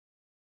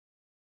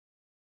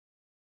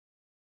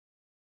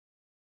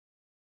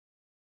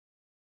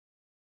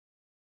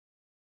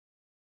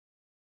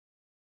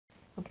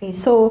Okay,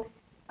 so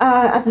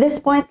at this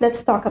point,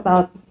 let's talk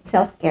about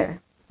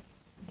self-care.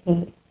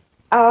 Okay.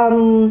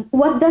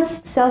 What does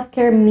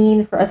self-care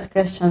mean for us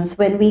Christians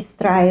when we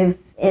thrive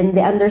in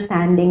the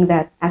understanding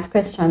that as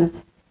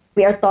Christians,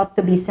 we are taught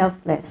to be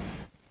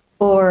selfless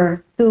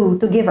or to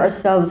give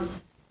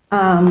ourselves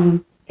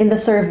in the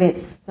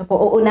service? No po,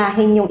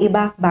 uunahin yung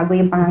iba bago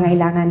yung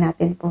pangangailangan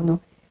natin po. No?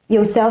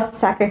 Yung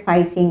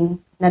self-sacrificing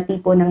na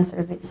tipo ng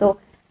service. So,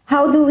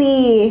 how do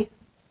we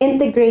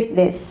integrate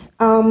this?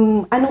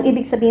 Anong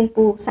ibig sabihin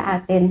po sa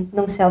atin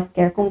ng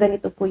self-care kung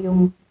ganito po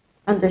yung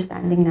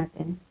understanding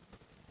natin?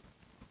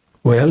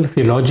 Well,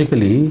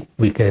 theologically,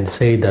 we can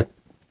say that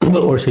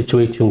or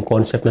situate yung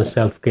concept ng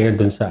self-care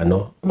dun sa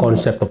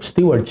concept of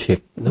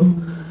stewardship, no?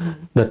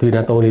 That we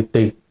not only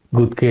take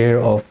good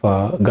care of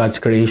God's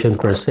creation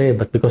per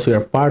se, but because we are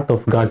part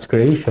of God's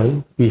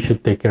creation, we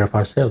should take care of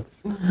ourselves.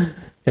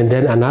 And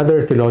then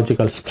another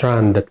theological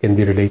strand that can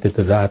be related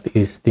to that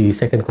is the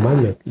second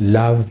commandment: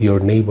 love your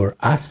neighbor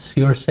as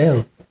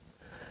yourself.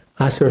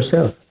 As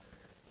yourself.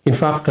 In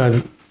fact,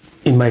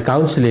 in my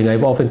counseling,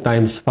 I've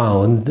oftentimes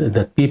found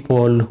that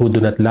people who do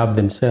not love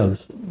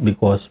themselves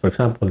because, for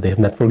example, they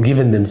have not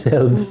forgiven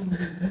themselves,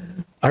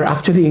 are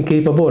actually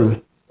incapable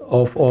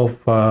of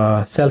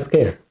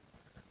self-care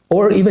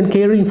or even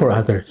caring for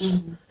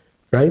others,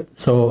 right?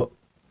 So,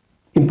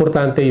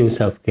 importante yung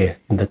self-care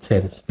in that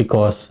sense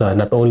because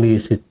not only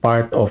is it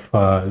part of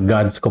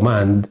God's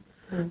command,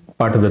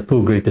 part of the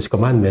two greatest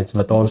commandments,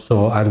 but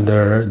also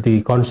under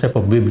the concept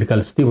of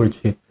biblical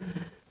stewardship,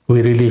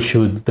 we really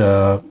should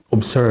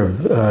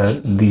observe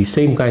the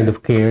same kind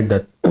of care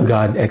that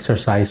God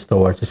exercised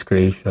towards His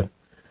creation.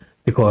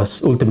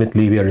 Because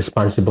ultimately, we are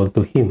responsible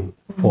to Him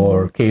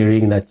for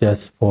caring not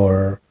just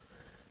for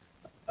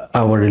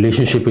our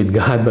relationship with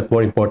God, but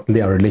more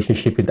importantly, our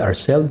relationship with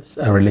ourselves,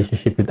 our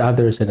relationship with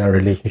others, and our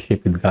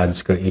relationship with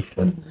God's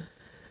creation.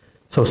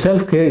 So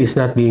self-care is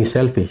not being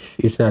selfish.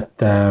 It's not,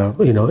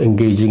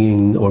 engaging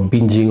in or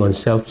binging on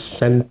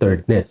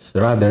self-centeredness.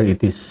 Rather,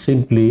 it is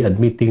simply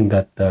admitting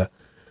that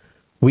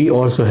we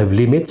also have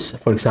limits,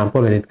 for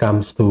example, when it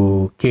comes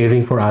to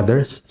caring for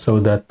others, so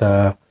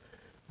that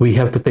we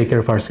have to take care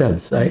of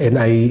ourselves.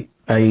 I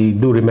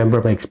do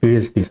remember my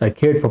experience this. I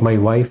cared for my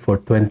wife for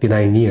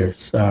 29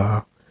 years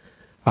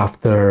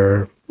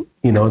after,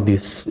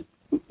 this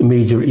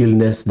major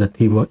illness that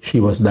she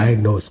was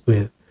diagnosed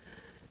with.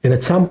 And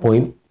at some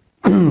point,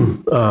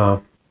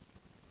 parang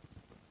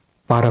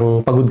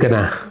pagod ka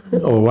na,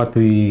 or what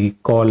we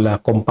call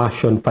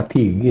compassion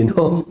fatigue,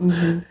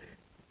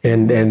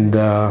 And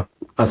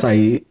as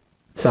I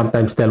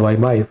sometimes tell my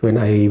wife, when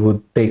I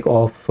would take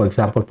off, for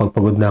example, pag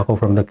pagod na ako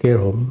from the care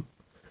home,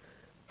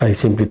 I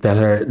simply tell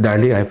her,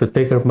 darling, I have to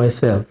take care of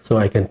myself so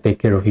I can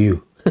take care of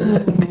you.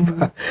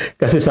 Diba?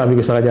 Kasi sabi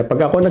ko sa kanya,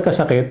 pag ako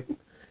nagkasakit,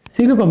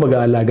 sino pa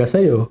mag-aalaga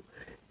sa'yo?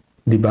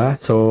 Diba?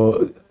 So,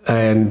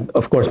 and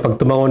of course, pag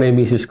tumango na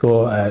yung misis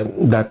ko,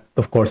 that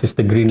of course is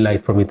the green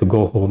light for me to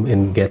go home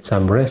and get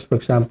some rest, for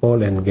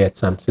example, and get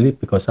some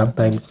sleep, because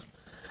sometimes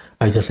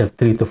I just have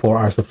 3 to 4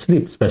 hours of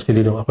sleep,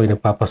 especially nung ako'y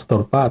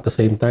nagpapastor pa. At the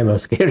same time, I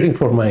was caring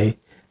for my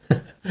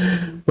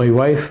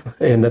wife,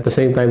 and at the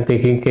same time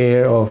taking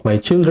care of my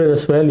children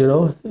as well.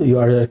 You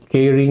are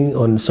caring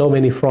on so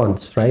many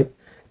fronts, right?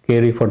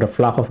 Caring for the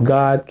flock of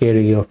God,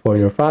 caring for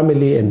your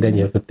family, and then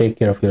you have to take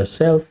care of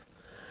yourself.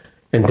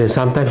 And then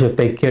sometimes you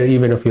take care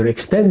even of your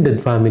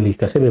extended family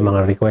kasi may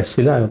mga request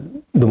sila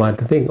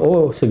dumadating.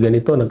 Oh, si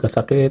ganito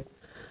nagkasakit.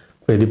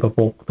 Pwede pa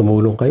pong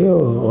tumulong kayo.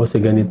 O si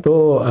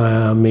ganito,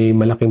 may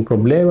malaking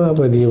problema,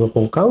 pwede nyo pa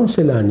pong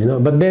counselan,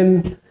 But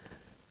then,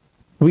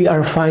 we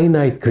are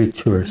finite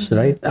creatures,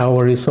 right?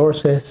 Our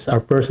resources, our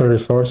personal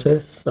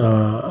resources,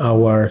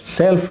 our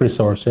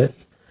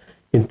self-resources,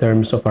 in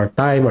terms of our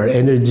time, our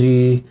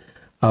energy,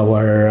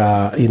 our,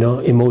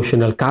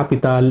 emotional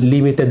capital,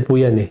 limited po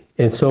yan eh.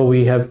 And so,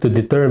 we have to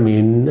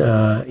determine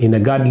in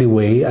a godly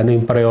way, ano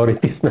yung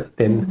priorities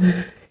natin,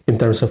 in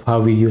terms of how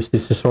we use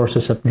these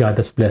resources that God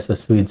has blessed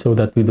us with, so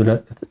that we do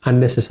not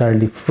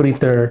unnecessarily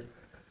fritter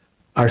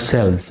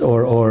ourselves,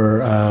 or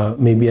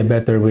maybe a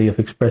better way of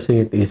expressing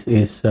it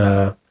is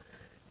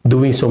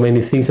doing so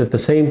many things at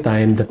the same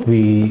time that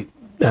we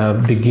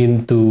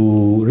begin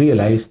to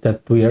realize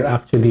that we are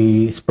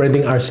actually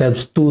spreading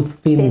ourselves too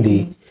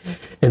thinly,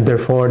 and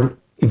therefore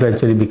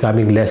eventually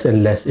becoming less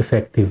and less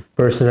effective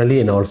personally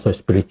and also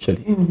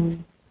spiritually.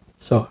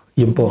 So,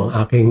 yun po ang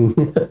aking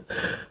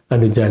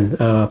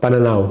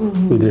pananaw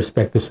with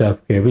respect to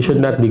self-care. We should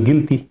not be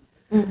guilty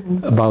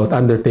about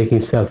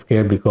undertaking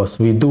self-care because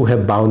we do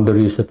have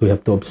boundaries that we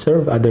have to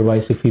observe.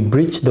 Otherwise, if we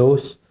breach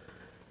those,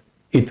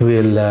 it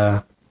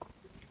will,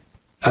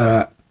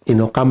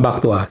 come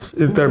back to us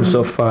in terms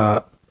of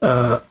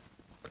a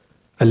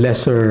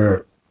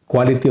lesser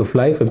quality of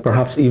life, and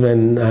perhaps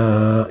even,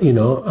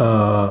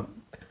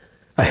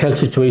 a health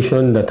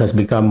situation that has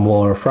become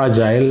more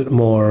fragile,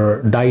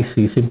 more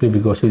dicey, simply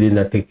because we did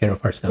not take care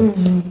of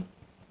ourselves.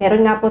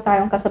 Meron nga po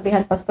tayong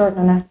kasabihan, Pastor,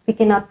 no, na we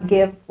cannot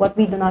give what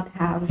we do not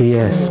have.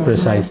 Yes,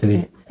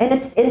 precisely. Yes. And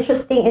it's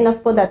interesting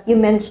enough po that you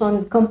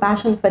mentioned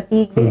compassion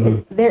fatigue.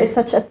 There is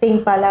such a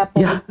thing pala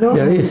po. Yeah, no?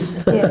 there is.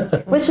 Yes.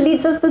 Which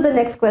leads us to the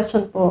next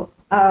question po.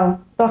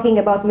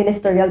 Talking about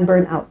ministerial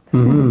burnout.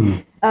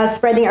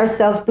 Spreading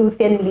ourselves too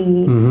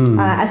thinly,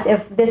 as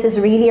if this is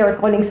really our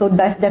calling, so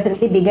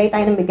definitely bigay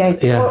tayo ng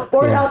bigay. Yeah,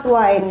 Poured out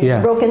wine,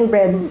 broken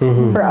bread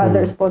for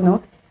others po,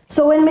 no?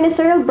 So when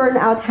ministerial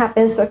burnout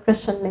happens to a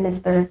Christian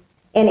minister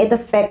and it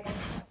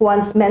affects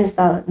one's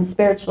mental and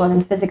spiritual and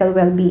physical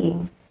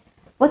well-being,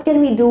 what can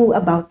we do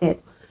about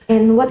it?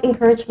 And what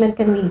encouragement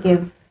can we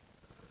give?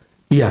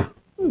 Yeah,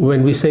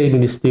 when we say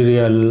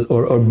ministerial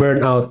or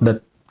burnout,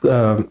 that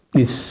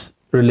is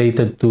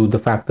related to the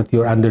fact that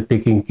you're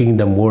undertaking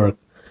kingdom work.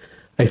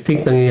 I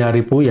think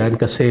nangyayari po yan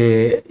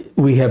kasi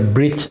we have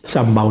breached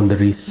some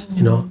boundaries,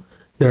 you know.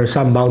 There are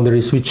some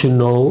boundaries which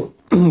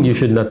you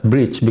should not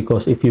breach,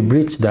 because if you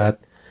breach that,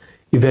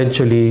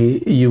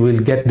 eventually you will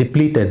get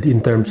depleted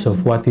in terms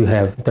of what you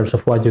have, in terms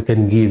of what you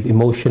can give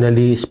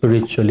emotionally,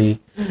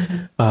 spiritually,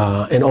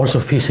 and also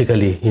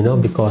physically, you know,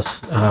 because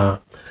ang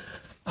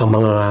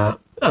mga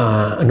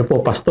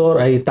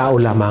pastor ay tao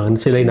lamang.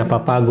 Sila'y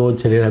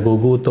napapagod, sila'y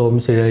nagugutom,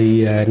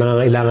 sila'y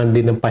nangangailangan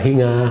din ng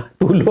pahinga,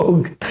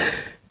 tulog.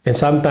 And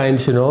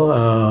sometimes, you know,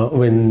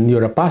 when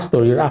you're a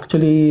pastor, you're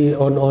actually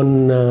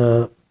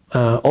on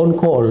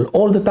call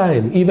all the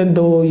time, even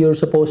though you're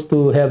supposed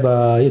to have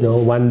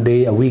one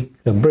day a week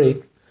a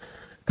break.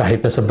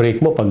 Kahit na sa break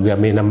mo, pag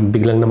may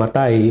biglang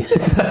namatay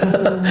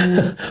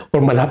or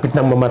malapit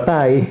nang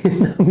mamatay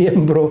na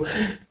miyembro,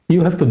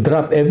 you have to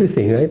drop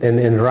everything, right? And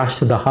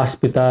rush to the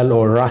hospital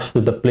or rush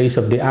to the place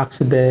of the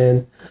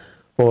accident.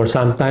 Or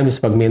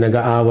sometimes, pag may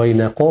nag-aaway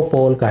na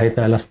couple, kahit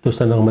na alas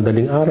 2 na ng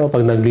madaling araw,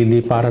 pag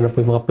nagliliparan na po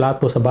yung mga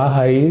plato sa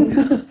bahay,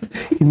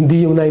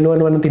 hindi yung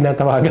 911 ang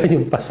tinatawagan,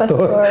 yung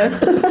pastor.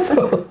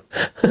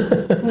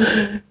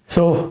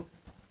 So,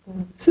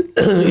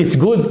 it's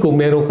good kung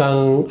meron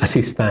kang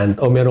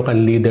assistant o meron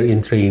kang leader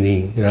in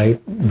training,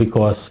 right?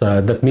 Because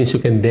that means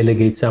you can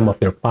delegate some of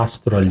your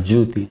pastoral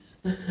duties.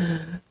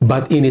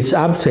 But in its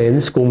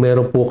absence, kung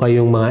meron po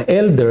kayong mga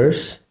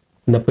elders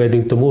na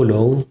pwedeng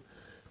tumulong,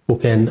 who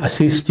can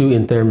assist you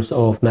in terms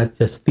of not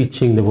just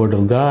teaching the Word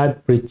of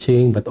God,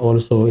 preaching, but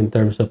also in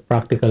terms of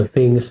practical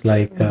things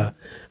like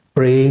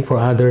praying for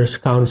others,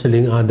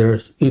 counseling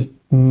others, it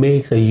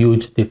makes a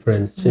huge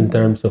difference in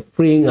terms of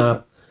freeing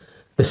up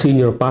the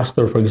senior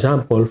pastor, for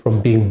example,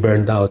 from being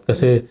burned out.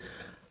 Kasi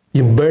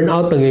yung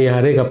burnout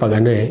nangyayari kapag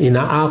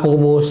inaako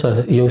mo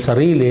sa yung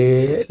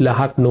sarili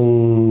lahat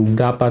nung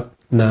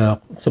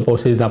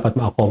supposedly dapat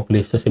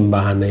ma-accomplish sa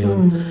simbahan na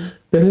yun.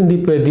 Pero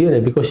hindi pwede yun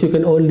because you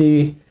can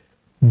only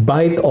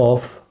bite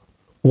off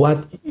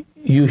what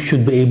you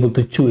should be able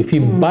to chew. If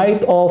you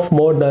bite off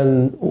more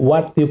than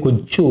what you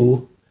could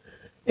chew,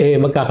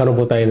 magkakaroon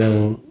po tayo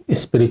ng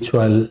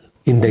spiritual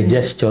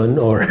indigestion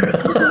or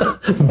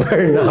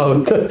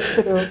burnout.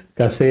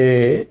 Kasi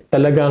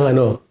talagang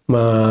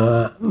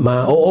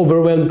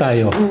ma-overwhelm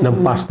tayo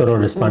ng pastoral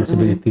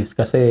responsibilities.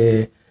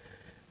 Kasi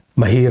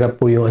mahirap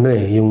po yung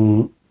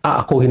yung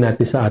aakuhin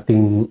natin sa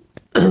ating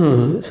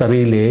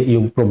sarili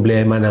yung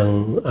problema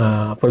ng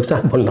for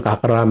example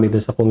nakakarami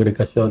doon sa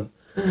kongregasyon.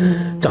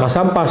 Tsaka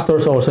some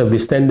pastors also have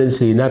this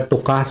tendency not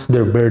to cast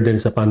their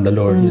burdens upon the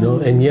Lord, you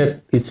know, and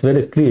yet it's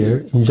very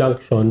clear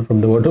injunction from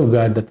the Word of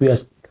God that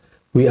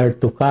we are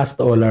to cast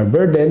all our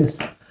burdens,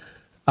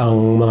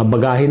 ang mga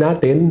bagahe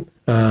natin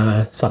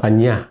sa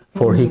Kanya,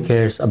 for He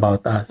cares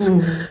about us.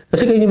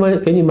 Kasi can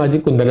you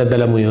imagine kung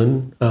dala-dala mo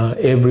yun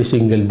every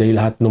single day,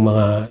 lahat ng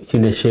mga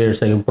sineshare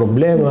sa yung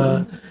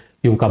problema,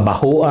 yung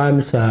kabahuan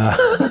sa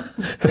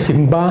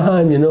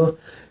simbahan, you know.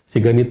 Si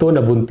ganito,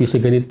 nabuntis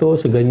si ganito,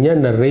 si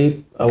ganyan,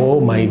 na-rape.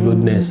 Oh my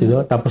goodness, you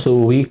know. Tapos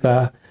uuwi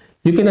ka.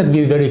 You cannot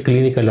be very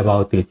clinical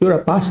about it. You're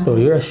a pastor,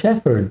 you're a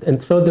shepherd.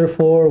 And so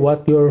therefore,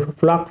 what your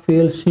flock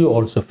feels, you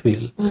also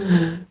feel.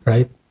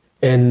 Right?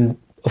 And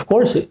of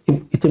course,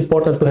 it's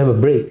important to have a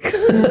break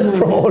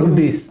from all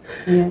this.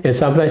 Yes. And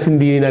sometimes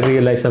hindi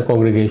na-realize ng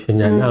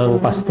congregation yan.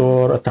 Ang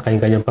pastor at saka yung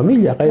kanyang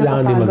pamilya,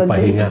 kailangan din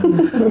magpahinga.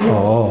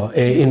 Oo.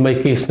 In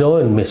my case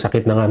noon, may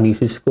sakit na nga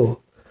misis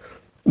ko.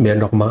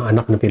 Meron akong mga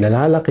anak na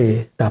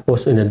pinalalaki.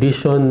 Tapos in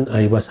addition,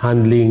 I was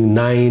handling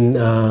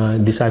 9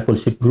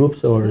 discipleship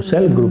groups or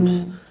cell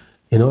groups.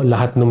 You know,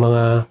 lahat ng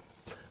mga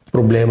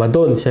problema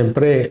doon.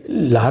 Siyempre,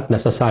 lahat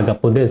nasasaga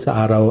po din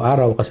sa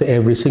araw-araw kasi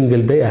every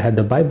single day I had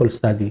a Bible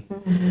study.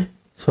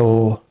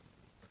 So,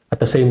 at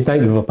the same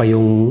time, iba pa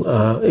yung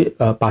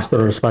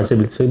pastoral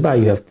responsibility sa iba.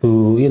 You have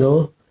to, you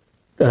know,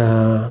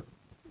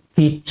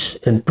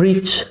 teach and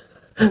preach.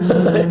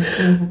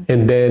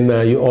 And then,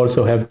 you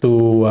also have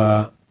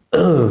to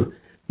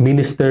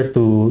minister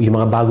to yung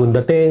mga bagong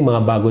dating,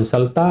 mga bagong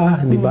salta.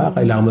 Di ba?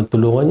 Kailangan mo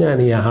tulungan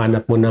yan.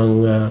 Ihahanap mo ng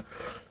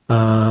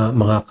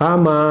mga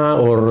kama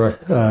or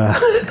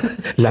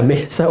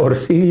lamesa or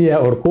silya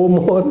or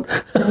kumot.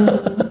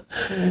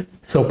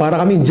 So para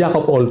kaming jack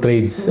of all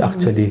trades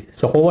actually.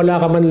 So kung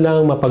wala ka man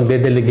lang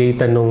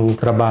mapagdedelegatean ng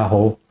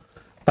trabaho,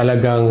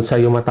 talagang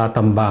sa'yo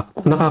matatambak,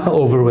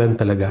 nakaka-overwhelm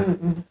talaga.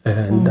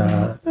 And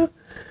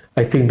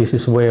I think this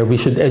is where we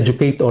should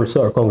educate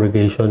also our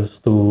congregations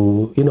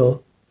to,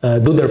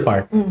 do their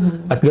part.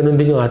 At ganun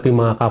din yung ating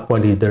mga kapwa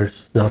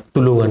leaders na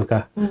tulungan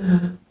ka.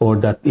 Or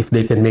that if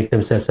they can make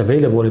themselves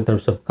available in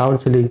terms of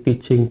counseling,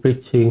 teaching,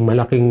 preaching,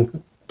 malaking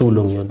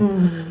tulong yun.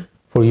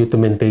 For you to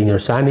maintain your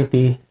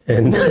sanity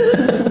and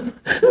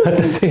at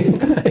the same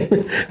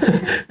time,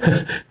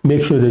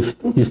 make sure that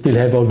you still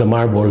have all the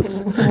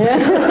marbles.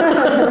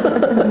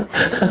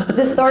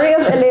 The story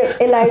of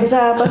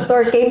Elijah,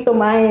 Pastor, came to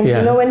mind.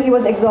 Yeah. When he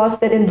was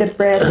exhausted and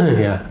depressed.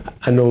 Yeah.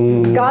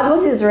 Anong... God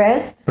was his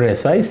rest.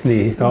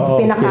 Precisely. Oo,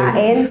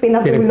 Pinakain,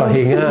 pinatulog.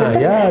 Pinagpahinga.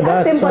 Yeah,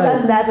 that's as simple right.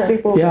 as that,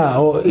 people. Yeah,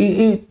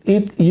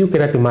 you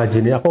cannot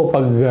imagine. Ako,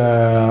 pag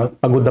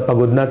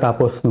pagod na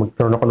tapos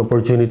magkaroon ako ng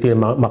opportunity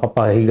na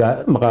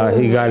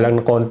makahiga lang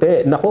ng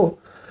konti,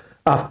 nako,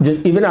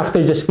 even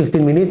after just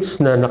 15 minutes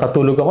na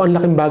nakatulog ako, ang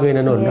laking bagay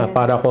na nun. Yes.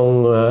 Para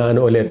kung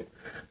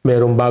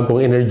merong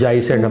bagong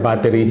energizer na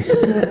battery.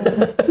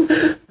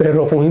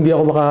 Pero kung hindi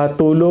ako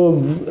makatulog,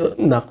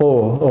 nako,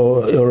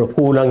 or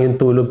kulang yung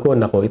tulog ko,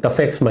 nako, it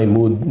affects my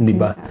mood, di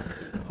ba?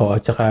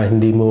 At saka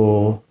hindi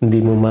mo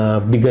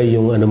mabigay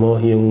yung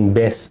yung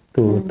best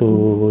to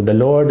the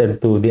Lord and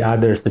to the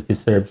others that you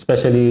serve,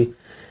 especially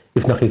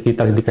if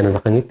nakikita hindi ka na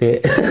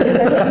nakangiti.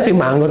 Kasi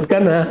mangot ka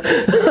na.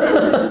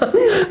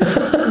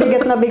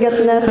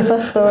 Bigat na si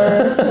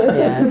Pastor.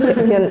 Yeah.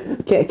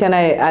 Can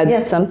I add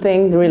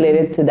something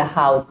related to the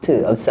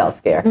how-to of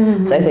self-care?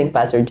 So I think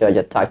Pastor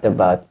Georgia talked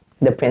about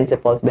the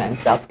principles behind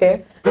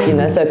self-care.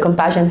 So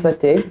compassion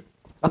fatigue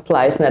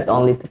applies not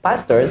only to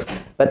pastors,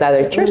 but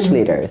other church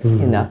leaders,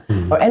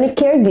 or any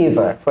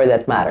caregiver for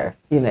that matter.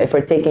 If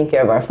we're taking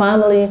care of our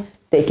family,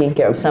 taking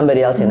care of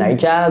somebody else in our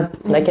job,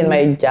 like in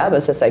my job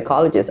as a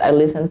psychologist, I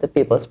listen to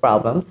people's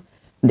problems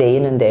day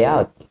in and day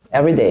out.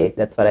 Every day,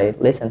 that's what I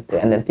listen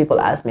to. And then people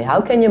ask me, how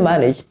can you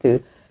manage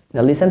to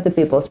listen to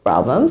people's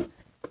problems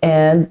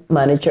and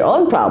manage your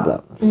own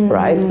problems,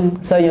 right?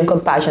 So yung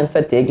compassion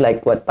fatigue,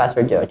 like what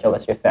Pastor Georgia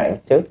was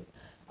referring to,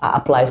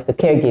 applies to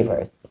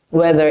caregivers,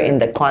 whether in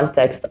the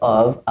context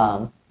of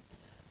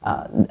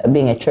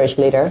being a church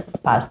leader, a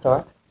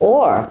pastor,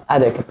 or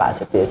other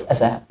capacities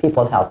as a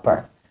people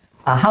helper.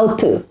 How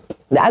to.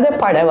 The other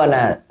part I want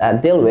to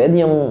deal with,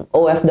 yung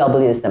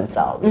OFWs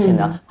themselves,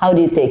 how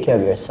do you take care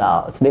of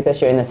yourselves?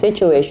 Because you're in a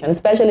situation,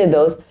 especially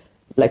those,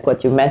 like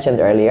what you mentioned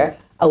earlier,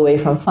 away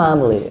from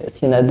families.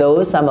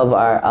 Those, some of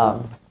our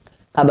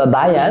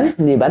kababayan,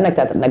 di ba,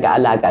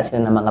 nag-aalaga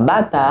sila ng mga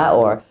bata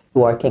or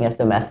working as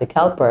domestic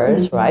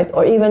helpers, right?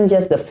 Or even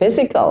just the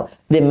physical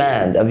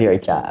demand of your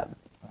job,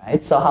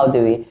 right? So how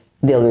do we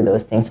deal with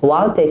those things?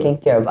 While taking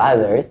care of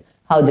others,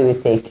 how do we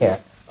take care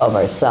of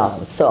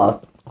ourselves?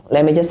 So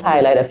let me just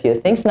highlight a few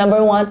things.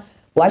 Number one,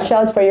 watch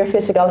out for your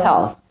physical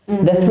health.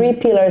 The 3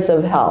 pillars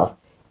of health.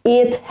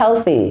 Eat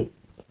healthy.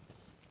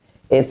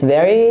 It's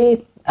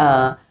very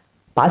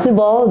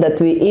possible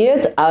that we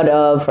eat out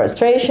of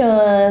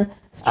frustration,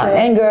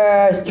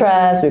 anger,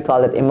 stress. We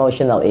call it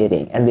emotional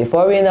eating. And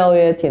before we know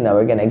it,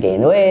 we're going to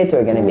gain weight,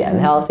 we're going to be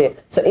unhealthy.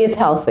 So eat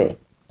healthy.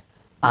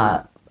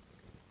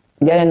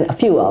 Get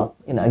fuel,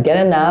 get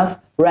enough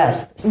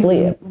rest,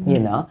 sleep,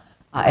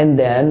 and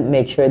then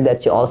make sure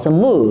that you also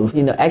move,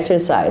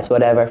 exercise,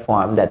 whatever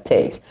form that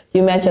takes.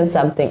 You mentioned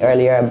something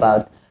earlier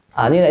about,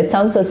 it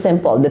sounds so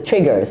simple, the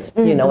triggers,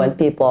 when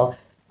people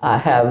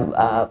have,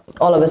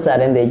 all of a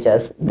sudden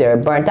they're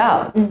burnt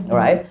out,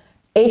 right?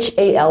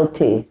 HALT,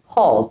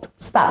 halt,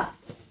 stop.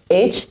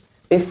 H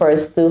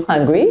refers to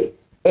hungry,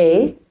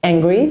 A,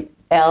 angry,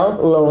 L,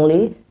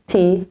 lonely,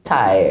 T,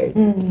 tired.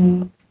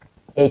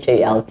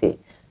 HALT.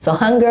 So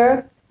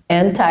hunger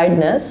and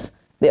tiredness,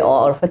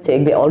 or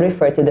fatigue, they all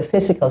refer to the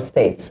physical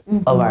states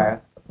of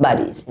our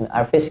bodies,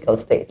 our physical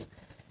states.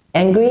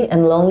 Angry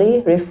and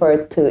lonely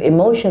refer to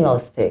emotional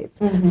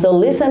states. So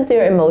listen to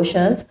your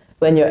emotions.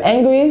 When you're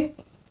angry,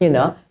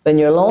 when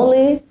you're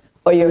lonely,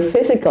 or your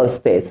physical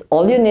states.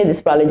 All you need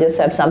is probably just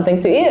have something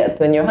to eat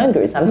when you're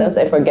hungry. Sometimes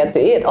I forget to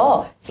eat.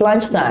 Oh, it's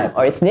lunchtime,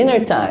 or it's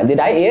dinner time. Did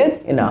I eat?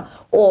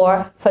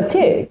 Or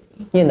fatigue,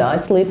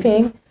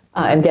 sleeping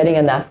and getting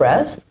enough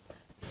rest.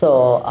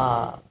 So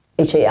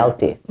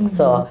HALT.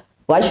 So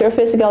watch your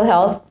physical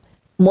health,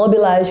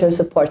 mobilize your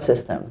support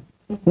system.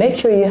 Make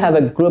sure you have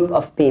a group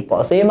of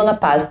people. So yung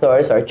mga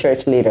pastors or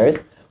church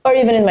leaders, or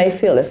even in my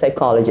field as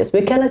psychologists,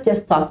 we cannot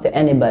just talk to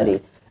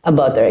anybody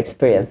about their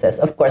experiences.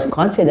 Of course,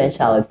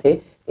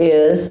 confidentiality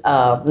is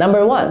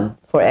number one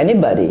for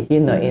anybody,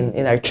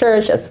 in our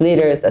church, as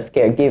leaders, as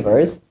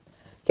caregivers,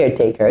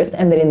 caretakers,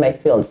 and then in my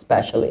field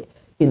especially.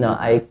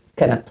 I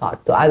cannot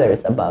talk to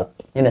others about,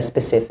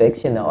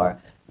 specifics, or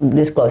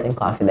disclosing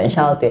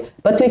confidentiality.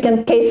 But we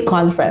can case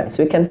conference.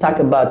 We can talk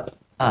about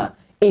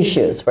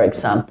issues, for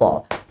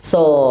example.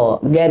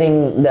 So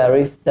getting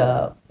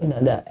the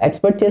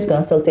expertise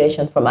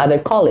consultation from other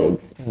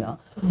colleagues,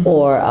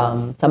 or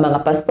sa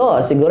mga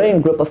pastors, siguro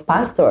yung group of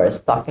pastors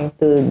talking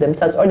to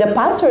themselves, or the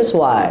pastors'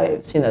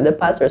 wives, the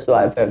pastors'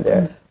 wives have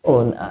their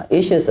own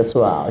issues as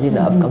well,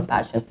 of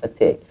compassion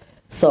fatigue.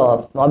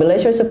 So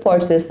mobilize your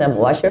support system,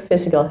 watch your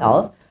physical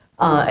health,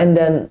 and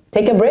then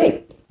take a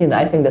break.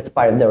 I think that's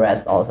part of the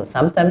rest also.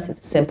 Sometimes it's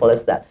as simple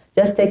as that.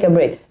 Just take a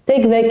break.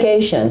 Take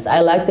vacations.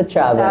 I like to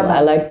travel. Sabbath.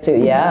 I like to,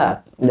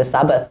 the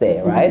Sabbath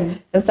day, right?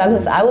 And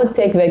sometimes I would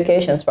take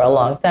vacations for a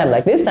long time.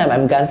 Like this time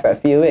I'm gone for a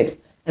few weeks.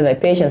 And my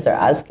patients are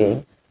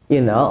asking,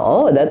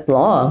 oh, that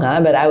long,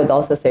 huh? But I would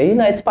also say,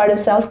 it's part of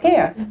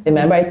self-care.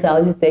 Remember I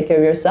tell you to take care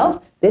of yourself?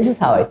 This is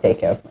how I take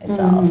care of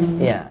myself.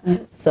 Yeah.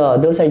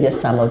 So those are just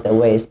some of the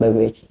ways by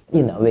which,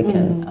 we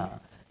can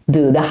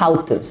do the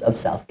how-tos of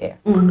self-care.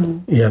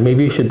 Yeah,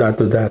 maybe you should add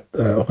to that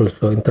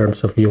also in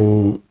terms of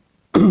yung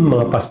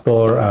mga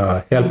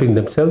pastor helping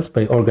themselves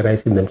by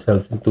organizing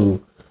themselves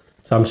into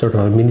some sort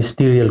of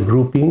ministerial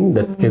grouping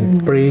that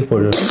can pray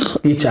for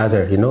each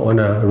other, on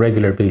a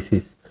regular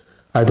basis.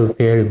 I don't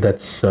care if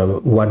that's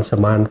once a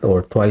month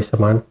or twice a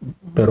month,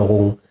 pero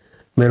kung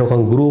meron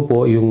kang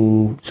grupo,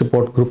 yung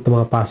support group ng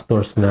mga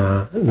pastors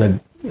na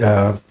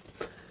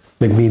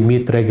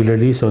nag-meet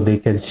regularly so they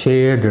can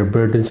share their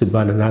burdens with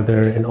one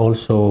another and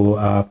also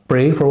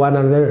pray for one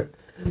another.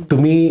 To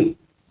me,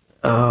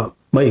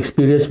 my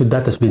experience with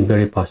that has been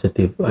very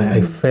positive.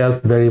 I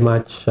felt very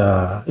much,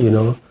 in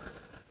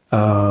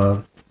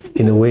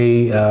a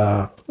way,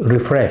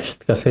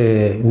 refreshed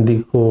kasi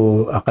hindi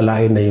ko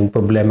akalain na yung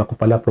problema ko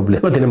pala,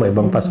 problema din ng mga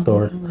ibang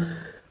pastors.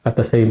 At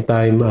the same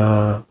time,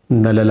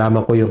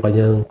 nalalaman ko yung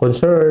kanyang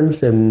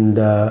concerns and,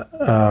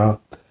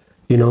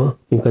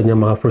 yung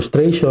kanyang mga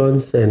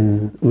frustrations,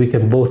 and we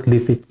can both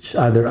lift each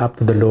other up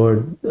to the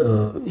Lord,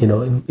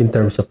 in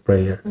terms of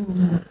prayer.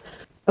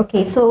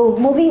 Okay, so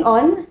moving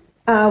on,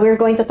 we're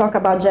going to talk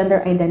about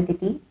gender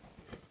identity.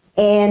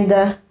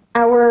 And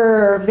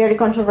our very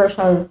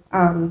controversial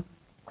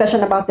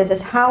question about this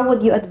is, how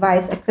would you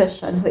advise a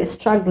Christian who is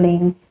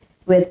struggling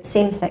with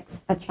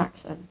same-sex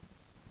attraction?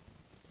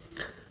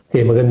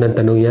 Okay, magandang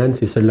tanong yan,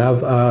 Sister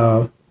Love.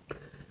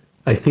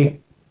 I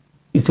think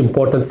it's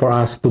important for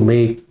us to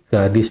make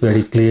this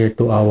very clear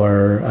to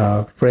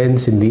our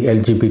friends in the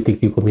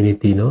LGBTQ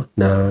community,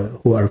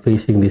 who are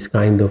facing this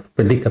kind of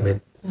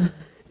predicament.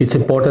 It's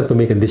important to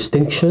make a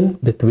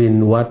distinction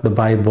between what the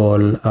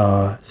Bible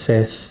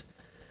says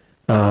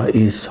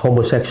is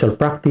homosexual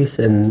practice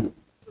and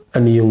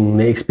ano yung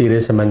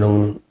na-experience naman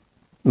ng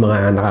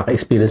mga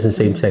nakaka-experience ng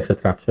same-sex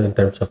attraction in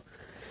terms of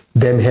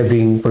them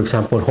having, for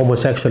example,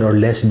 homosexual or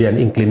lesbian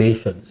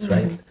inclinations,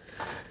 right?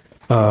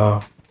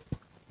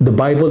 The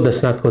Bible does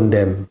not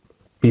condemn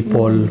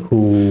people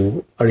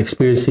who are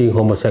experiencing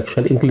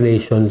homosexual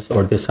inclinations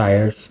or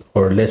desires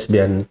or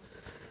lesbian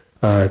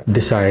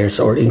desires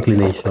or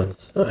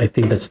inclinations. I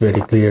think that's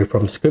very clear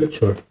from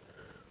Scripture.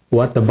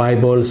 What the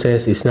Bible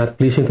says is not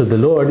pleasing to the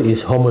Lord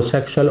is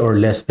homosexual or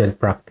lesbian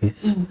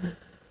practice.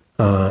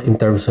 In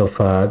terms of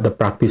the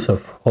practice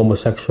of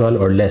homosexual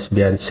or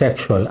lesbian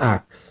sexual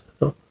acts.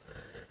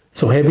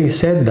 So having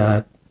said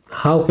that,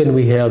 how can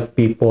we help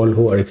people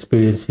who are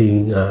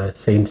experiencing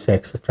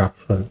same-sex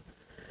attraction?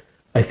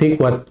 I think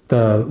what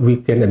we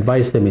can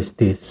advise them is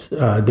this.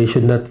 They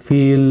should not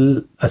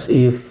feel as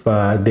if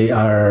they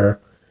are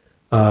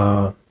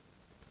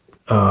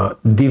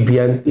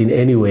deviant in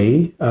any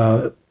way.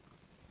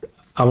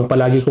 Ang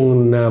palagi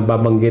kong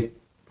nababanggit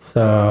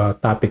sa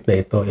topic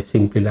na ito is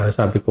simple lang.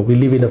 Sabi ko, we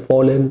live in a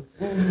fallen,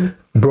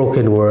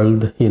 broken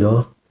world,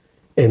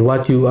 and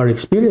what you are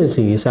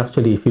experiencing is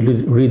actually, if you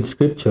read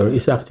Scripture,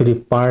 is actually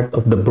part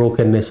of the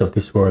brokenness of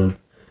this world.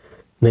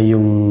 Na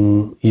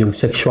yung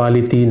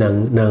sexuality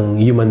ng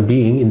human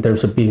being in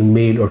terms of being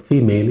male or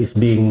female is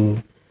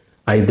being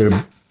either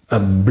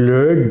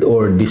blurred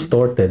or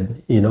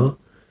distorted,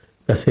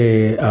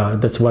 Kasi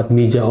that's what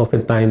media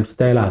oftentimes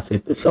tell us.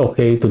 It's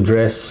okay to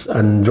dress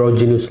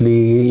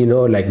androgynously,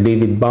 like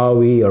David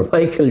Bowie or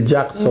Michael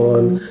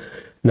Jackson.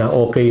 Na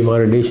okay yung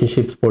mga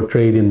relationships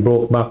portrayed in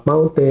Brokeback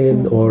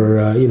Mountain or,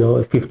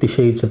 50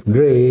 Shades of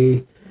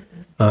Grey.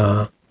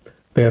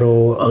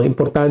 Pero ang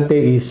importante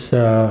is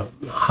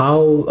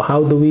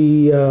how do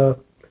we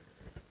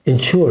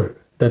ensure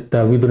that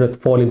we do not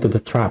fall into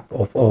the trap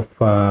of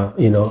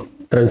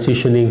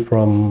transitioning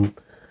from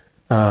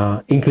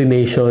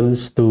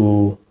inclinations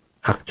to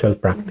actual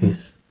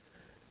practice.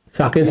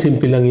 Sa akin,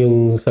 simple lang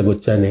yung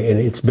sagot yan and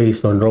it's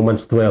based on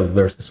Romans 12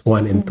 verses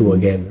 1 and 2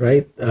 again,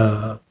 right?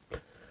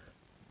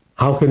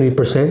 How can we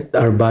present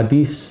our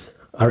bodies,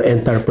 our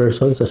entire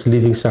persons as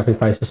living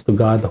sacrifices to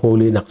God,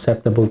 holy and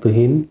acceptable to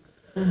Him?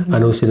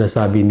 Anong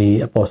sinasabi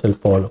ni Apostle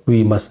Paul?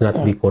 We must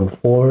not be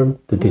conformed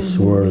to this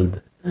world.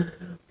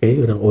 Okay,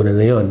 unang-una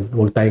na yun.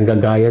 Huwag tayong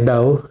gagaya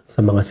daw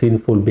sa mga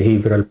sinful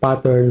behavioral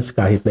patterns,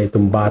 kahit na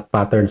itong bad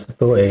patterns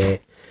ito,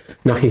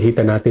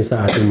 nakikita natin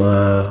sa ating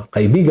mga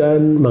kaibigan,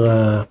 mga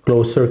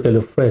close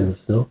circle of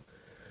friends.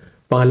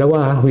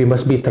 Pangalawa, we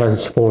must be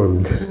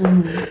transformed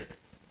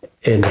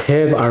and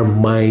have our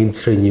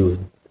minds renewed,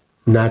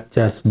 not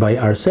just by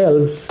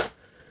ourselves,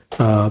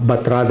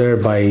 but rather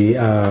by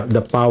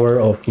the power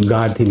of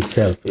God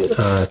Himself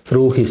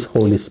through His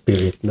Holy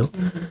Spirit.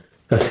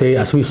 Kasi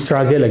as we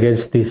struggle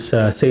against these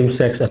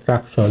same-sex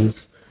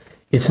attractions,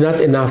 it's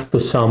not enough to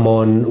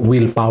summon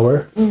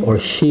willpower or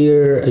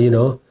sheer,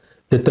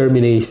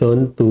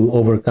 determination to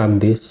overcome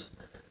this,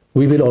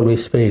 we will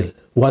always fail.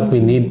 What we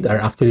need are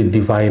actually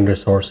divine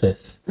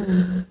resources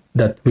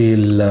that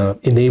will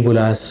enable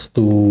us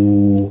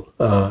to,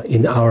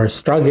 in our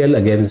struggle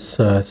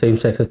against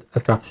same-sex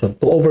attraction,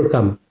 to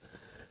overcome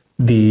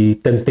the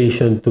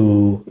temptation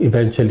to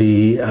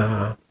eventually,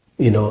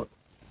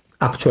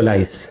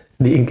 actualize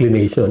the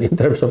inclination in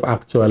terms of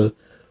actual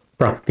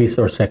practice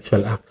or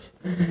sexual acts.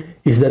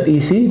 Is that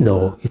easy?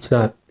 No, it's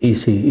not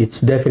easy.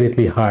 It's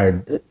definitely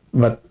hard.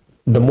 But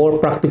the more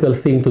practical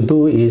thing to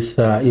do is,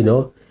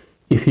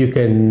 if you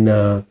can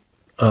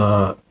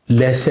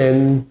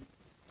lessen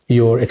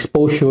your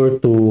exposure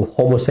to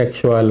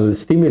homosexual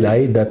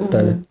stimuli that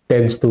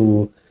tends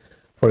to,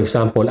 for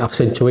example,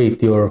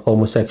 accentuate your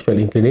homosexual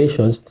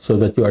inclinations so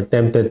that you are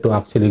tempted to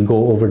actually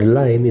go over the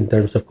line in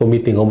terms of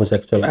committing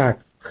homosexual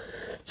acts.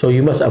 So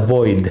you must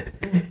avoid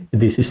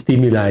this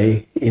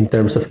stimuli in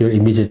terms of your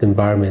immediate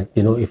environment.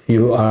 If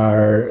you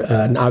are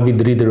an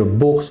avid reader of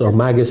books or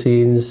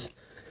magazines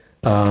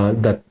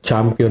that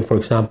champion, for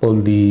example,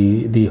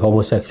 the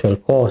homosexual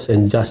cause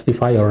and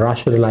justify or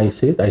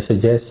rationalize it, I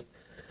suggest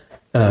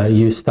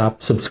you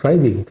stop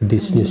subscribing to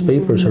these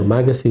newspapers or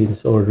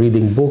magazines or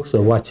reading books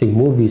or watching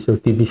movies or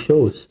TV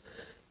shows,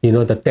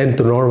 that tend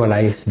to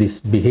normalize this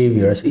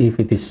behavior as if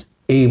it is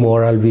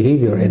amoral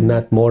behavior and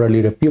not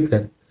morally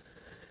repugnant.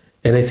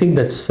 And I think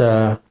that's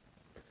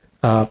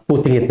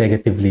putting it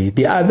negatively.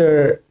 The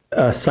other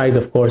side,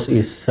 of course,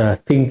 is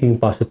thinking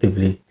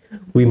positively.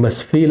 We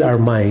must fill our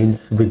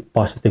minds with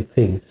positive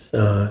things,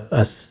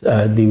 as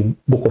the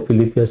book of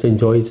Philippians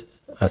enjoins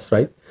us,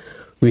 right?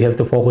 We have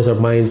to focus our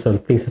minds on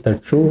things that are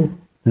true,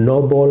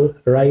 noble,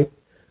 right,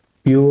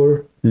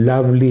 pure,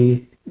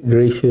 lovely,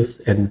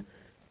 gracious, and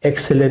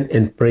excellent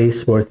and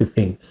praiseworthy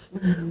things.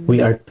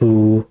 We are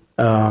to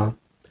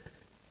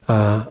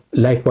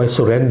likewise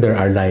surrender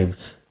our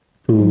lives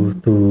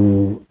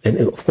and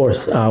of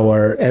course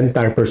our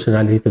entire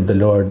personality to the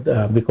Lord,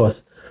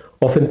 because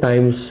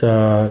oftentimes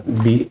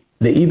the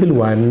evil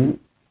one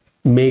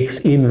makes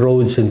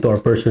inroads into our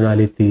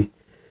personality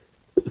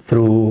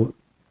through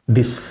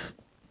these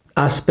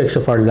aspects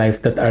of our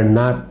life that are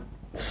not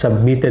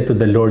submitted to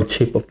the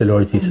lordship of the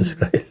Lord Jesus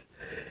Christ.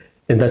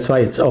 And that's why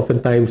it's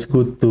oftentimes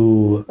good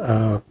to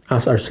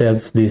ask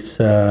ourselves this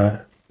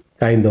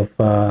kind of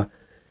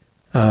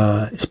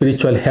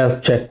spiritual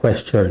health check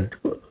question,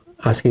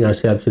 asking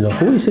ourselves,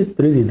 who is it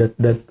really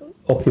that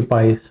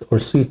occupies or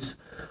sits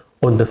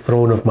on the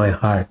throne of my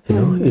heart?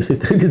 Is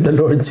it really the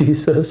Lord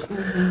Jesus?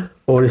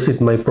 Or is it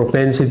my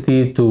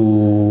propensity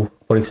to,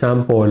 for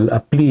example,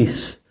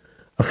 please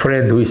a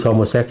friend who is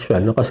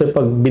homosexual? Kasi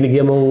pag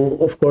binigyan mo,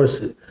 of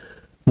course,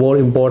 more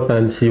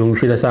importance yung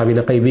sinasabi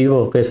ng kaibigan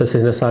mo kaysa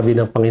sinasabi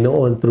ng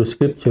Panginoon through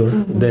Scripture,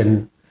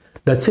 then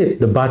that's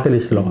it. The battle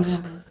is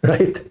lost.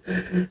 Right?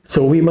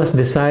 So we must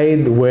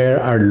decide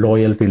where our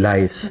loyalty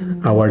lies,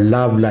 our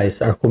love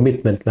lies, our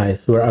commitment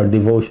lies, where our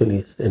devotion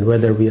is, and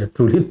whether we are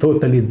truly,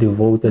 totally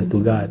devoted to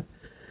God.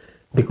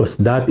 Because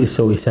that is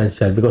so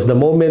essential. Because the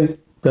moment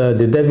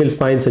the devil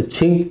finds a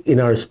chink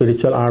in our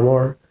spiritual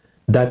armor,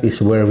 that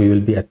is where we will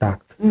be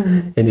attacked.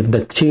 And if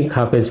the chink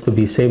happens to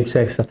be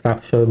same-sex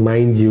attraction,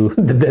 mind you,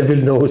 the devil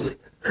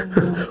knows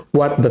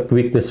what that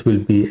weakness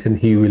will be, and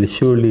he will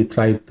surely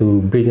try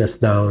to bring us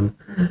down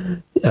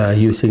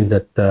using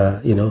that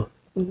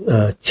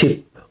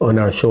chip on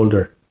our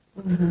shoulder.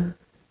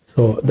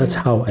 So that's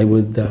how I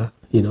would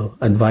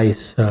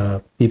advise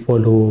people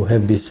who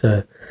have this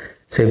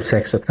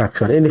same-sex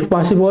attraction. And if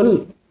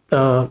possible,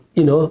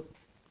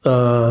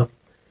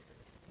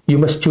 you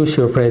must choose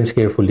your friends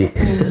carefully.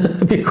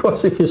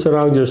 Because if you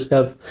surround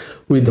yourself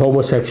with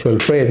homosexual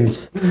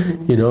friends,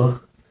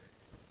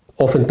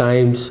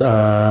 oftentimes,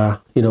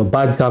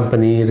 bad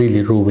company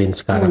really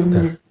ruins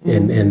character.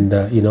 And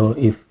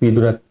if we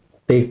do not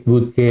take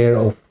good care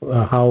of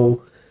how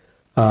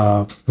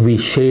we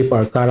shape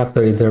our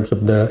character in terms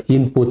of the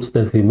inputs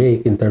that we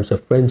make in terms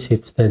of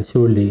friendships, then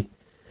surely,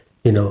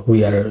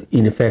 we are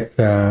in effect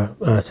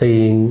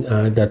saying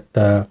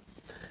that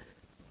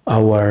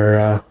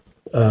our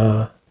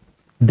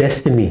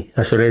destiny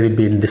has already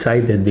been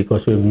decided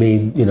because we've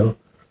made,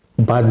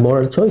 bad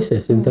moral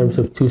choices in terms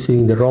of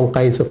choosing the wrong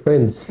kinds of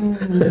friends.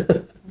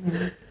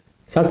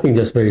 Something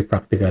just very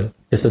practical.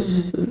 Just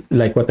as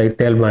like what I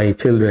tell my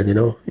children,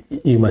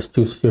 you must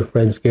choose your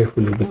friends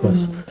carefully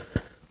because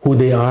who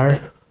they are,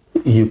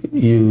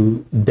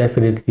 you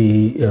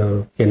definitely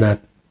cannot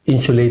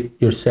insulate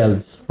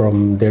yourselves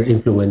from their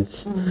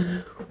influence.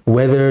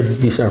 Whether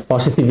these are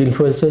positive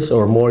influences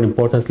or, more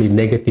importantly,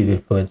 negative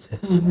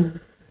influences.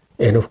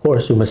 And of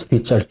course, we must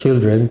teach our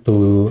children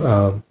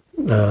to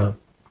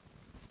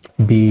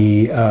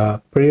be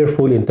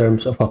prayerful in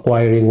terms of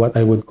acquiring what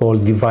I would call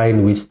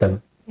divine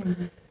wisdom.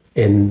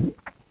 And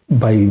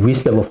by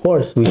wisdom, of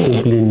course, we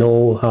simply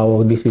know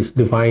how this is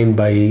defined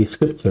by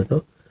Scripture.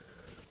 No?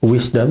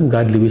 Wisdom,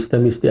 godly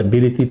wisdom, is the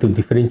ability to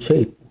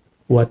differentiate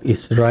what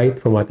is right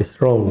from what is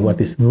wrong,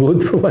 what is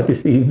good from what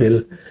is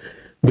evil.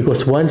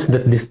 Because once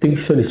that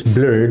distinction is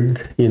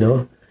blurred,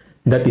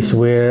 that is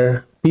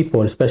where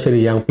people, especially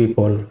young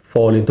people,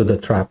 fall into the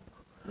trap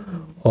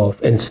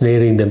of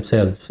ensnaring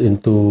themselves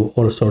into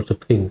all sorts of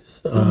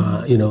things.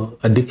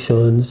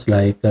 Addictions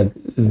like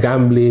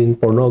gambling,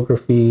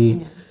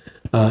 pornography,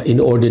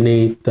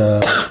 inordinate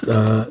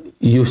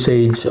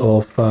usage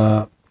of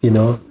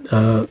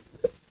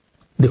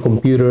the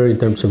computer in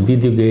terms of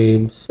video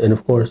games, and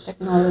of course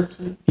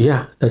Technology.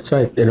 yeah, that's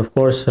right. And of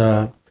course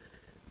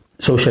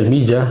social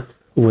media,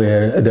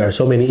 where there are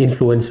so many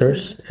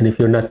influencers, and if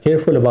you're not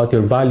careful about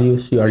your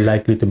values, you are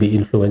likely to be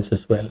influenced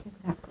as well.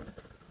 Exactly.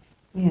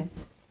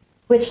 Yes.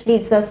 Which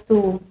leads us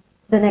to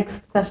the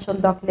next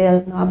question, Doc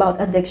Lil, about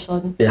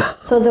addiction. Yeah.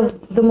 So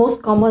the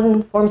most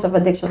common forms of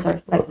addictions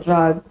are like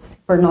drugs,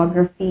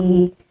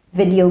 pornography,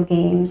 video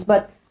games.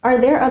 But are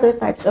there other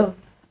types of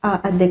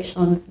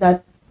addictions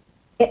that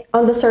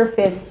on the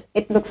surface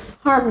it looks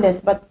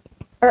harmless but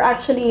are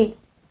actually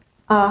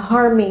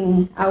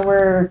harming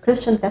our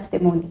Christian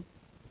testimony?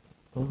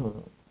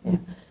 Yeah.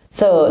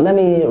 So let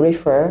me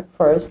refer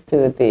first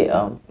to the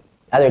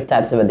other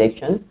types of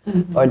addiction,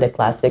 or the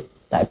classic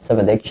types of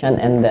addiction,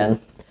 and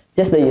then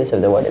just the use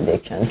of the word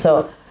addiction.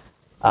 So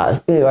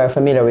you are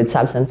familiar with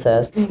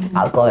substances,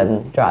 alcohol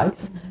and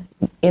drugs.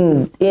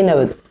 In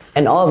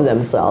and all of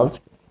themselves,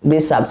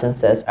 these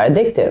substances are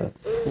addictive.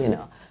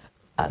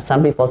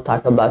 Some people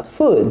talk about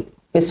food.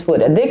 Is food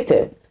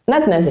addictive?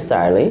 Not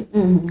necessarily,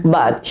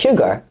 but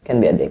sugar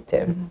can be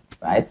addictive,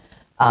 right?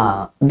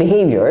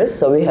 Behaviors,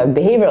 so we have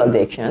behavioral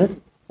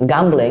addictions.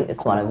 Gambling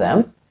is one of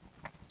them.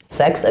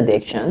 Sex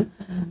addiction,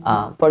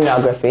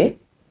 pornography,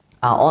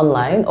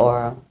 online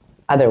or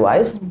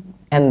otherwise,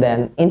 and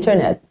then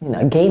internet,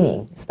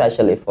 gaming,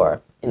 especially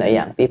for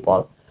young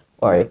people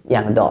or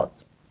young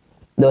adults.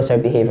 Those are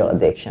behavioral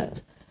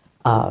addictions.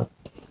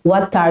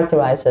 What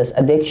characterizes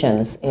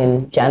addictions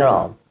in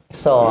general?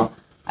 So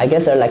I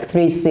guess there are like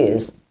 3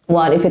 C's.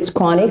 One, if it's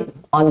chronic,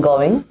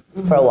 ongoing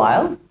for a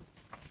while.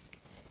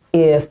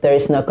 If there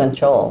is no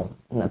control,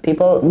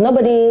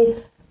 nobody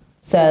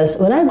says,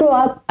 when I grow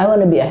up, I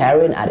want to be a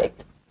heroin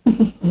addict.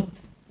 All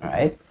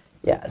right?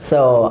 Yeah,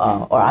 so,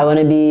 or I want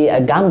to be a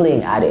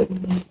gambling addict,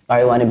 or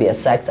I want to be a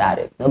sex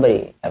addict.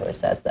 Nobody ever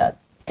says that.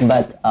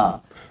 But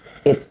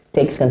it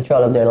takes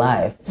control of their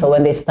life. So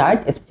when they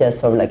start, it's just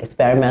sort of like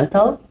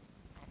experimental,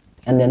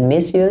 and then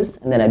misuse,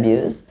 and then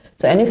abuse.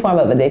 So any form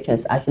of addiction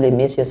is actually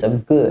misuse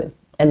of good.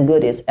 And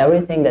good is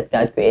everything that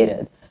God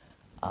created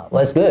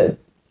was good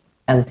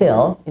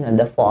until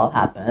the fall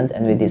happened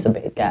and we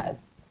disobeyed God.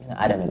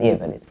 Adam and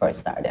Eve when it first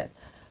started.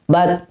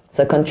 But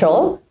so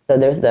control, so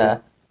there's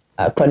the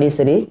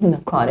chronicity,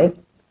 chronic,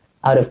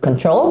 out of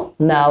control.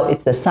 Now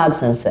it's the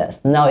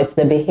substances. Now it's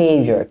the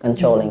behavior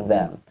controlling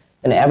them.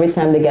 Every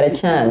time they get a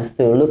chance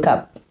to look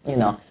up,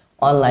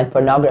 online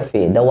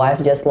pornography, the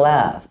wife just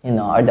left,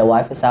 or the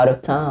wife is out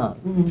of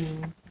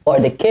town, or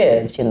the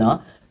kids,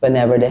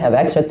 whenever they have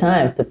extra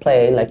time to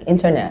play like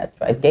internet,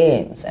 right,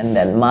 games, and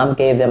then mom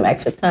gave them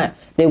extra time,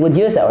 they would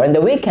use that, or in the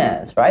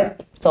weekends,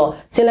 right? So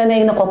sila na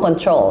yung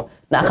nako-control,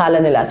 na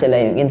akala nila sila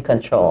yung in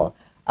control.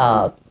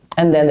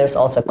 And then there's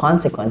also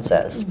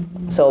consequences.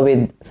 So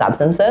with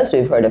substances,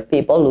 we've heard of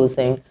people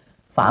losing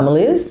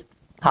families,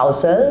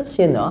 houses,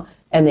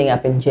 ending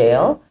up in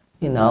jail,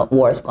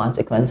 worse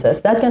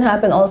consequences. That can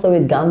happen also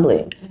with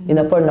gambling,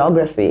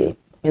 pornography,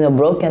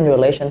 broken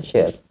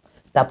relationships.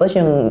 Tapos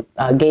yung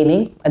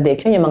gaming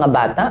addiction, yung mga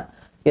bata,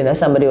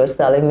 somebody was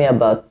telling me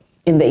about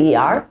in the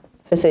ER,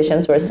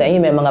 physicians were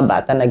saying may mga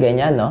bata na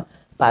ganyan,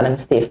 parang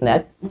stiff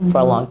neck for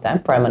a long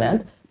time,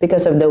 permanent,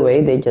 because of the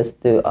way they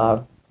just do,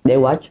 they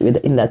watch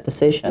in that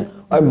position.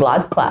 Or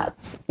blood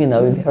clots,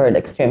 we've heard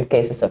extreme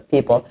cases of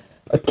people,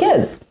 or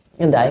kids,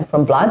 dying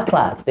from blood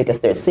clots because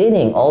they're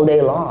sitting all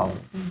day long,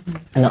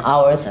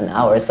 hours and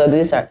hours. So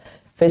these are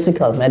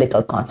physical,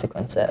 medical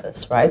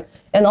consequences, right?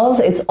 And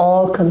also it's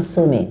all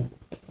consuming.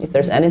 If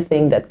there's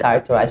anything that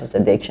characterizes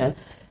addiction,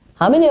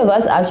 how many of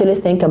us actually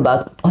think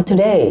about,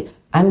 today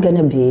I'm going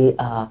to be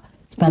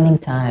spending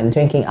time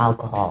drinking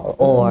alcohol,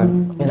 or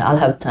I'll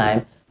have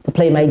time to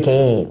play my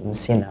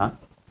games,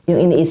 Yung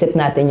iniisip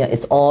natin yun,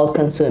 it's all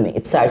consuming.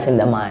 It starts in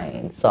the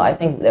mind. So I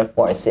think there are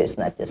 4 C's,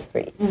 not just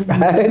 3,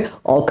 right?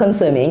 All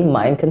consuming,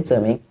 mind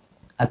consuming,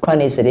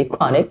 chronicity,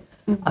 chronic,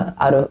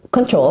 out of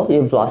control,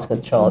 you've lost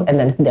control, and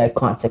then there are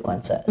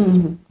consequences.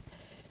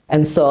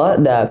 And so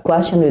the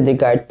question with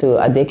regard to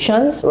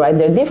addictions, right?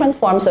 There are different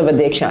forms of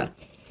addiction.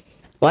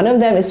 One of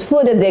them is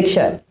food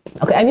addiction.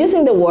 Okay, I'm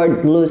using the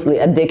word loosely,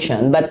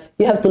 addiction, but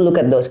you have to look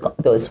at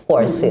those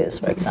 4 C's,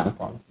 for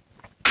example.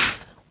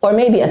 Or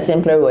maybe a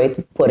simpler way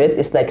to put it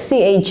is like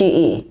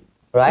CAGE,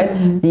 right?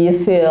 Do you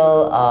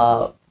feel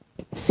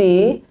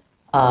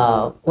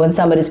when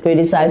somebody's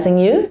criticizing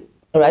you,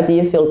 right? Do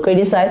you feel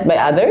criticized by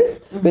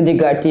others with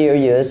regard to your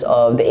use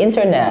of the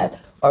internet,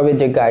 or with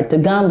regard to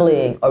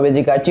gambling, or with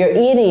regard to your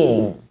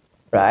eating,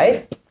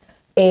 right?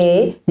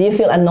 A, do you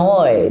feel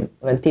annoyed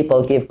when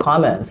people give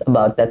comments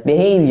about that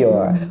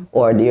behavior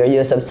or your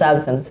use of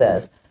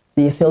substances?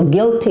 Do you feel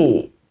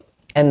guilty?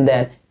 And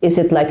then, is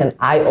it like an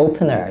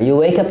eye-opener? You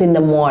wake up in the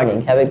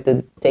morning having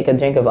to take a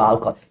drink of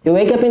alcohol. You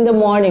wake up in the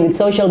morning with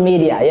social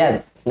media.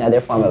 Yeah,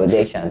 Another form of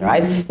addiction,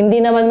 right? Hindi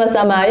naman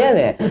masama yan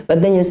eh.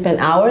 But then you spend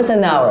hours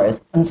and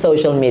hours on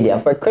social media.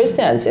 For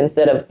Christians,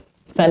 instead of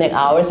spending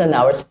hours and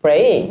hours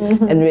praying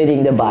and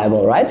reading the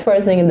Bible, right?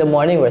 First thing in the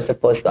morning, we're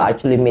supposed to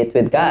actually meet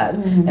with God.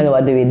 And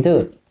what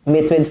do?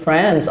 Meet with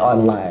friends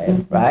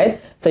online, right?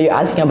 So you're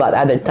asking about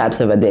other types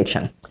of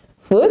addiction.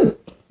 Food,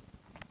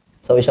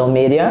 social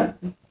media,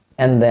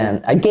 and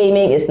then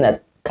gaming is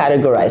not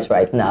categorized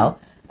right now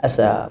as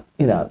a,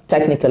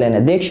 technically an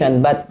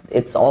addiction, but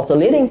it's also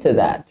leading to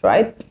that,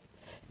 right?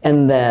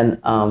 And then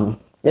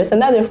there's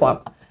another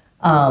form.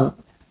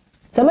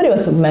 Somebody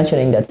was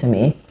mentioning that to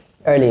me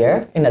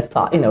earlier in a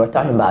talk, we're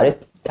talking about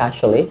it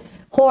casually.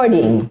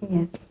 Hoarding.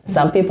 Yes.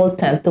 Some people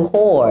tend to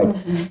hoard.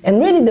 And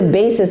really the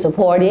basis of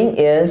hoarding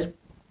is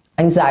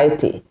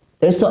anxiety.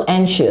 They're so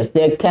anxious,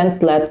 they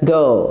can't let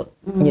go.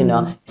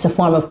 It's a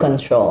form of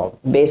control.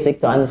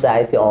 Basic to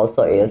anxiety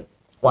also is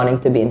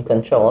wanting to be in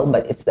control,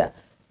 but it's the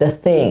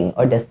thing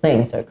or the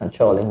things are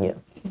controlling you.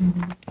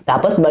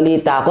 Tapos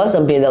balita ko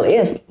sa Middle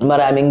East,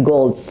 maraming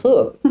gold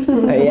soup.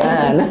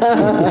 Ayan.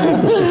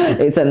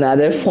 It's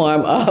another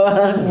form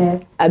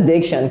of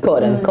addiction,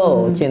 quote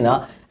unquote,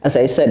 As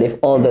I said, if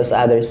all those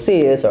other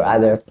C's or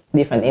other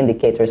different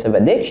indicators of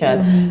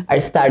addiction are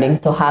starting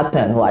to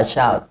happen, watch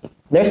out.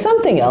 There's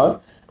something else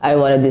I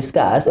want to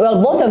discuss.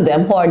 Well, both of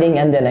them, hoarding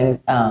and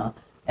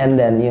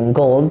then yung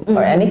gold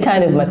or any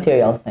kind of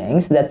material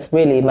things, that's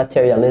really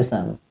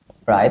materialism,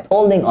 right?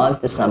 Holding on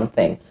to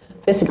something,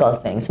 physical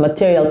things,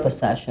 material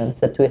possessions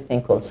that we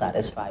think will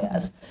satisfy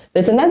us.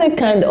 There's another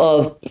kind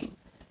of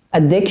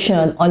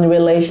addiction on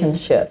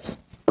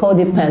relationships,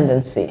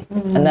 codependency.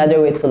 Another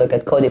way to look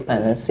at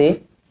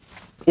codependency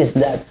is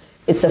that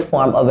it's a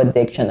form of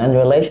addiction on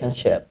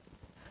relationship.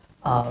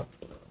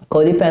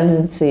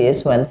 Codependency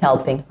is when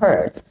helping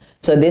hurts.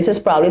 So this is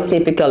probably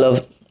typical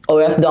of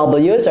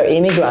OFWs or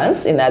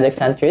immigrants in other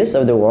countries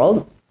of the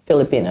world,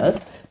 Filipinos.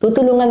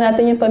 Tutulungan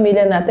natin yung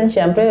pamilya natin.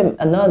 Siyempre,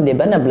 di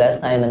ba, na-bless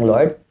tayo ng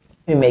Lord.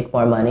 We make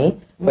more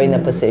money. We're in a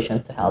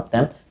position to help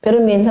them.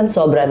 Pero minsan,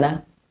 sobra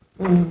na.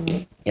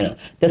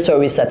 That's where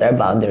we set our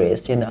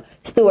boundaries,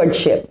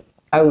 Stewardship.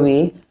 Are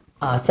we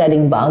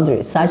setting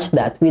boundaries such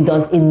that we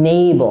don't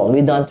enable,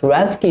 we don't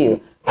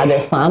rescue other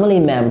family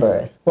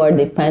members who are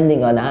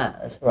depending on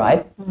us,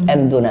 right?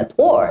 And do not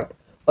work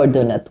or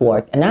do not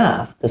work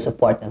enough to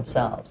support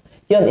themselves.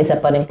 Yun, isa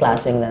pa rin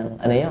klaseng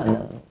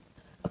ng,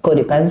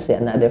 codependency,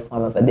 another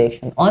form of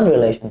addiction on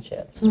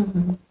relationships.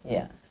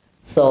 Yeah.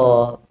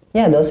 So,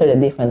 those are the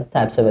different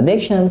types of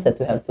addictions that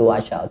we have to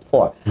watch out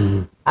for.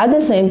 At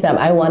the same time,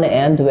 I want to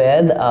end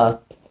with,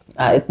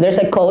 there's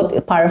a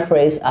quote,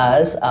 paraphrase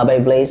as, by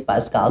Blaise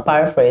Pascal,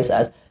 paraphrase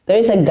as, there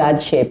is a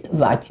God-shaped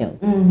vacuum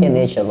in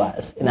each of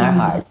us, in our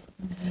hearts.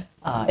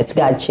 It's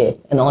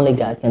God-shaped, and only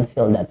God can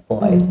fill that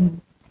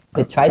void.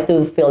 We try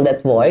to fill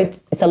that void.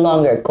 It's a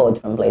longer quote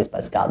from Blaise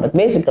Pascal, but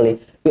basically,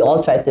 we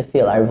all try to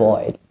fill our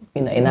void,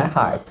 in our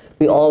heart.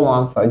 We all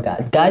long for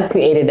God. God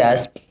created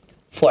us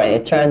for an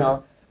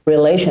eternal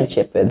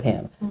relationship with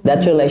Him.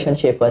 That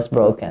relationship was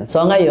broken.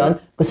 So ngayon,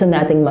 gusto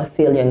nating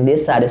ma-feel yung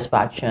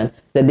dissatisfaction,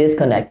 the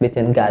disconnect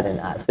between God and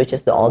us, which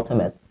is the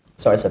ultimate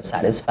source of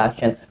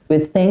satisfaction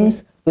with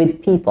things,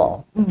 with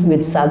people,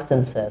 with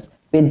substances,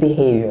 with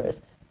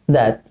behaviors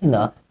that,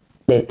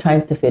 they're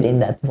trying to fit in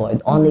that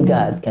void. Only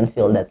God can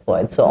fill that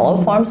void. So all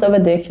forms of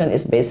addiction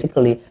is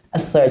basically a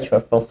search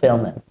for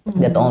fulfillment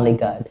that only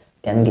God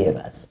can give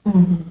us.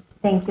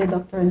 Thank you,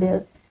 Dr.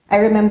 Lil. I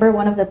remember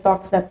one of the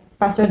talks that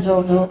Pastor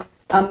Jojo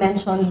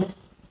mentioned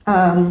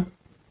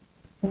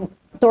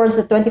towards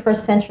the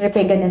 21st century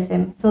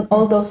paganism. So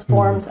all those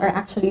forms are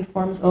actually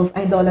forms of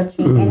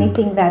idolatry.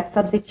 Anything that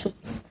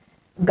substitutes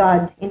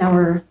God in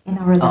our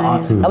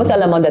lives. Tapos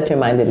alam mo, that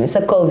reminded me, sa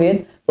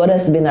COVID, what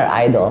has been our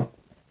idol?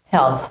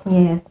 Health.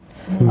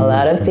 Yes. A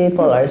lot of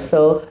people are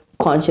so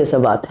conscious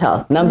about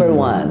health. Number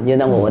one,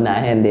 yun ang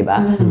uunahin, di ba?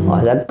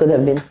 That could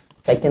have been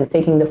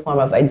taking the form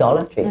of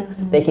idolatry,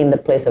 taking the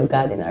place of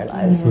God in our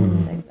lives.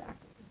 Yes, exactly.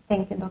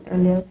 Thank you, Dr.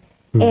 Lil.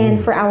 And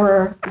for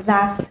our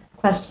last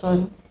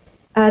question,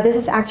 this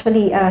is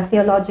actually a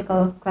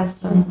theological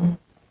question.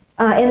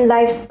 In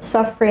life's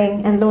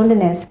suffering and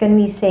loneliness, can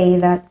we say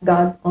that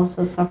God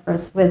also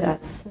suffers with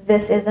us?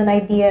 This is an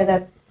idea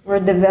that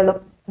was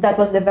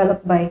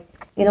developed by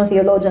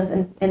theologians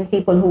and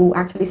people who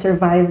actually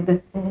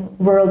survived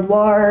world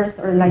wars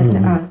or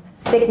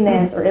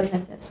sickness or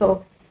illnesses.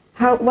 So,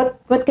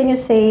 what can you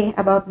say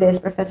about this,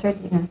 Professor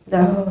Dina?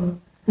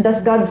 Does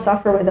God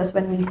suffer with us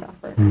when we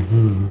suffer?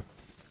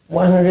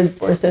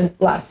 100%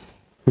 plus.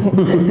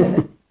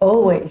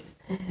 Always.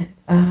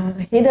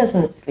 He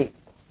doesn't sleep.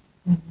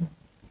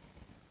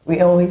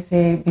 We always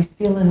say, be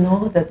still and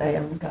know that I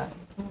am God.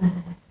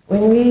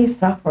 When we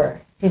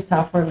suffer, He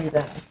suffers with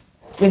us.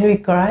 When we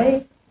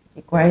cry,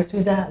 He cries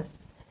with us.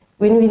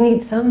 When we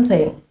need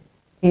something,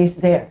 He is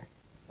there.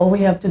 All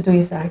we have to do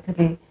is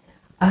actually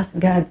ask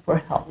God for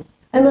help.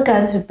 I'm a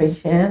cancer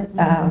patient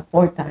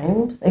 4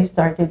 times. I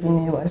started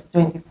when I was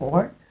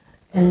 24,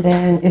 and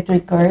then it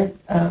recurred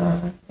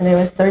when I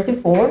was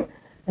 34,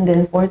 and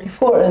then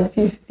 44 and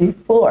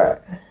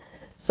 54.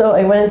 So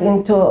I went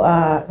into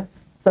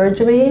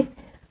surgery,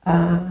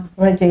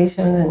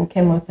 radiation, and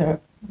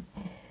chemotherapy.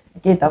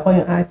 Nakita ko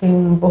yung aking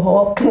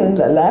buhok,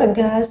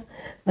 nalalagas,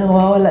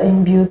 nawawala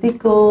yung beauty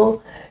ko,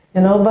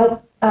 you know,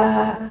 but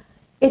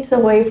it's a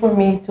way for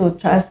me to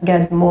trust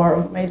God more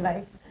of my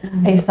life.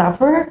 I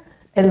suffer.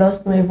 I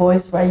lost my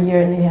voice for a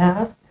year and a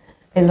half.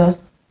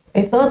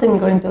 I thought I'm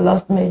going to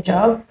lose my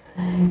job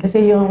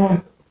kasi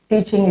yung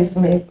teaching is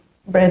my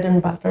bread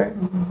and butter.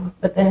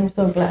 But I'm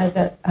so glad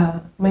that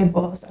my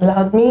boss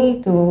allowed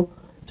me to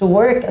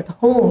work at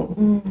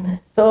home.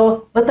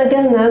 So,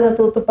 matagal na,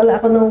 natuto pala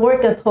ako ng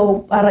work at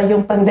home para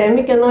yung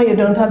pandemic, you know, you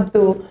don't have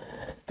to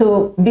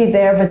be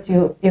there, but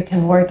you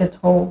can work at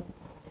home.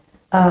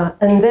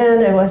 And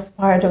then I was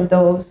part of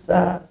those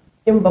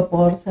yung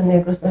vapor sa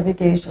Negros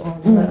Navigation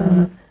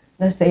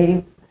na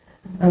save,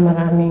 na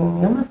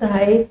maraming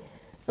namatay.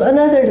 So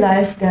another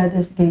life God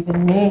has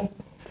given me.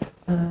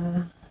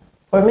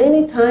 For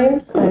many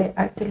times, I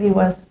actually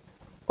was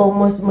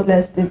almost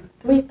molested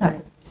 3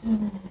 times.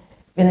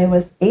 When I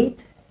was 8,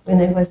 when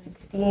I was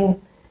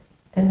 16,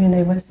 and when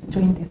I was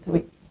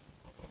 23.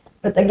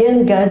 But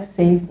again, God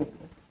saved me.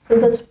 So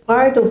that's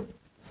part of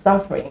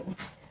suffering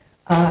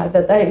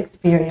that I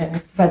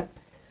experienced. But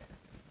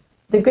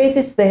the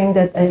greatest thing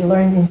that I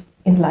learned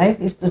in life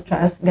is to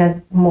trust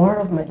God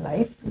more of my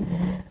life.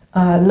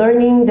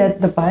 Learning that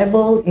the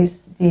Bible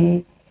is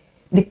the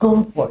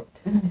comfort.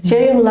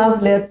 Siya yung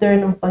love letter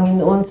ng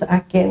Panginoon sa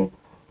akin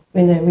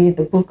when I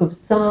read the book of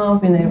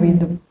Psalms, when I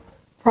read the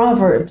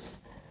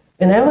Proverbs.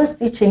 When I was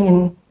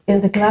teaching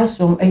in the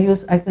classroom, I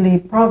used actually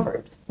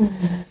Proverbs.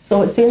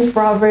 So since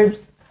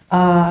Proverbs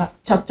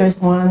chapters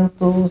 1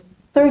 to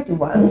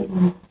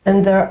 31,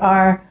 and there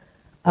are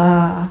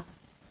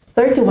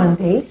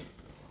 31 days.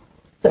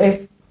 So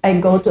if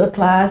I go to a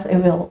class, I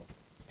will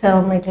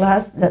tell my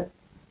class that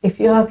if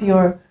you have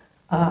your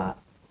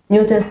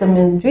New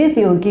Testament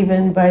video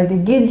given by the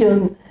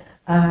Gideon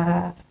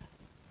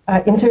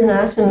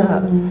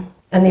International,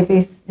 and if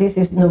this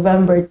is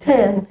November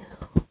 10,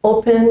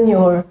 open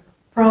your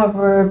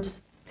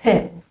Proverbs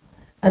 10,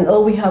 and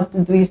all we have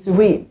to do is to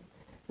read,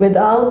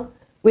 without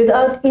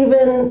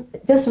even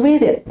just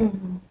read it.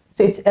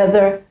 So it's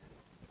either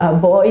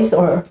boys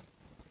or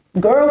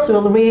girls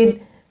will read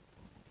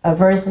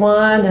verse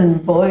 1,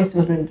 and boys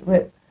will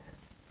read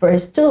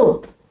verse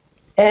 2,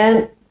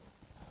 and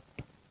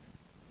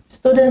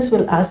students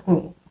will ask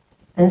me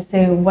and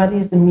say, "What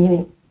is the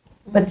meaning?"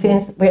 But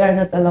since we are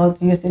not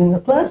allowed to use it in the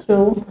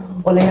classroom,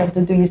 all I have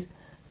to do is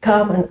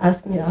come and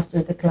ask me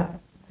after the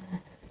class.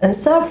 And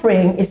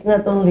suffering is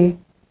not only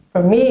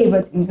for me,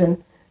 but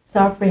even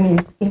suffering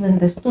is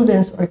even the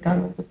students who are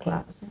coming to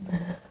class.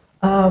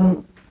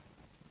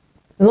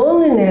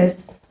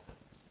 Loneliness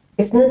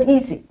is not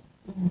easy.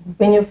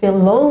 When you feel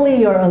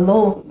lonely, you're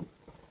alone,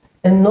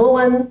 and no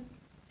one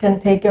can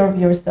take care of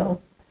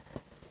yourself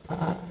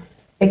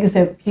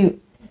except you.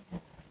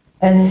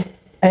 And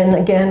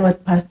again,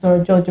 what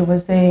Pastor Jojo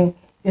was saying,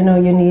 you know,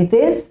 you need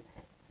this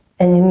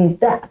and you need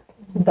that,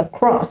 the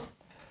cross.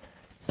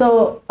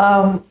 So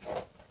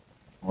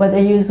what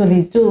I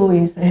usually do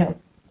is I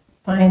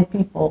find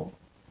people,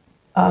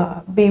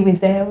 be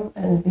with them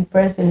and be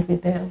present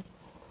with them.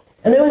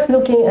 And I was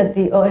looking at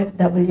the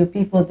OFW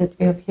people that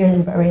we have here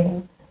in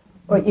Bahrain,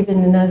 or even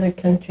in other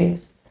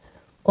countries.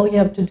 All you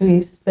have to do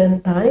is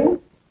spend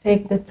time,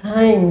 take the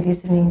time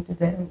listening to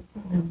them.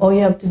 All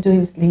you have to do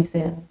is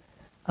listen.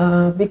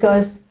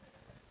 Because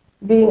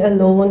being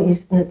alone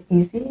is not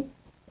easy.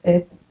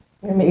 You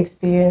may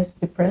experience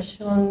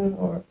depression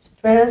or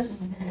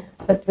stress,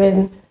 but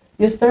when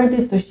you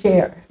started to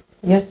share,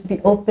 just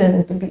be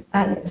open, to be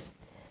honest,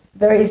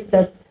 there is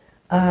that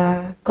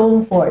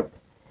comfort.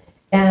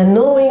 And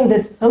knowing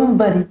that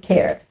somebody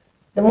cares.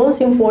 The most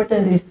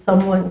important is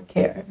someone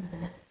cares.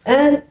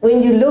 And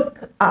when you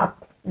look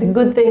up, the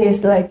good thing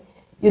is like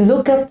you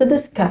look up to the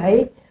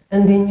sky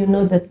and then you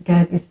know that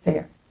God is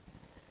there.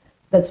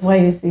 That's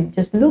why you see,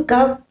 just look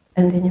up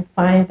and then you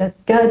find that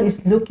God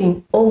is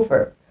looking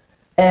over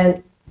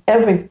and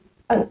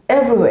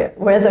everywhere,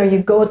 whether you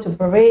go to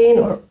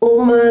Bahrain or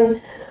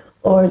Oman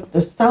or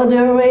to Saudi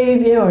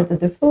Arabia or to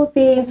the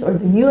Philippines or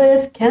the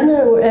US,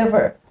 Canada,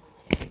 wherever,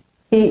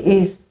 He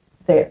is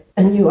there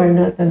and you are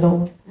not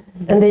alone.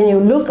 And then you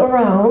look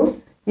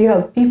around, you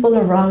have people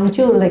around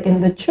you, like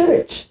in the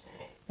church.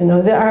 You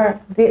know,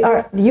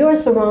 you are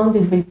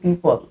surrounded by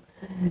people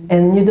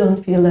and you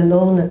don't feel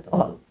alone at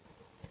all.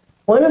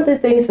 One of the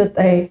things that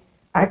I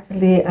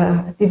actually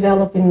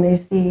develop in my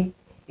sea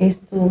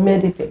is to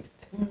meditate.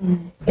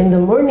 In the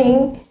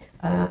morning,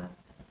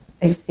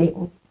 I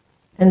sing,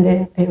 and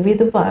then I read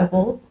the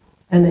Bible,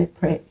 and I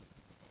pray.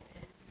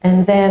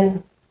 And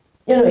then,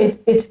 you know,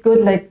 it's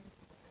good, like,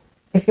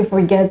 if you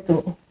forget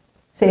to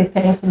say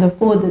thanks to the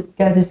food that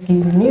God has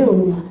given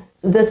you.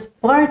 So that's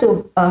part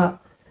of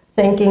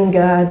thanking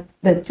God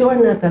that you're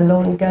not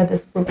alone. God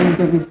has provided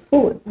you with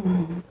food.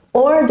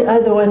 Or the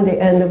other one,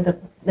 the end of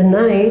the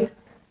night,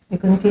 you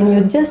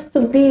continue just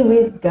to be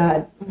with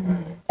God.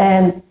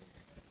 And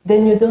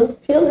then you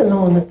don't feel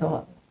alone at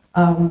all.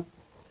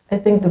 I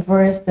think the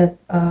verse that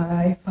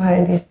I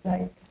find is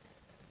like,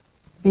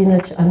 be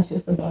not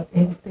anxious about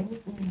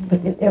anything, but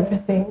in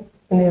everything,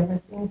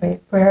 by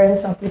prayer and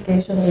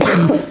supplication with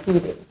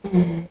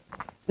thanksgiving.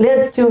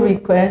 Let your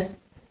requests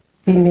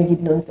be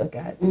made known to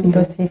God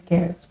because He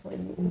cares for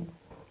you.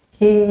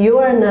 You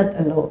are not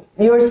alone.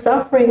 Your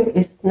suffering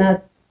is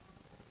not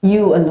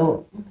you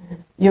alone.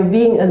 Your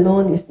being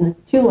alone is not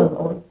you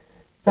alone.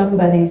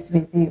 Somebody is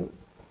with you.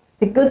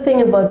 The good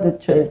thing about the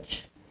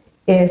church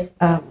is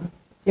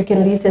you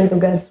can listen to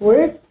God's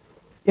word,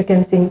 you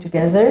can sing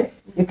together,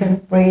 you can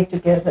pray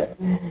together.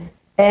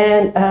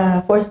 And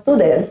for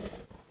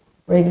students,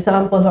 for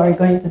example, who are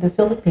going to the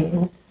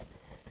Philippines,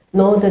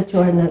 know that you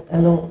are not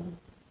alone.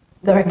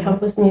 There are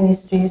campus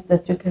ministries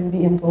that you can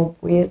be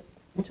involved with.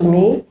 To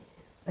me,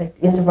 like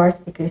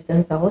University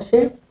Christian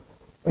Fellowship,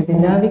 or the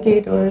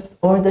Navigators,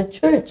 or the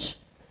church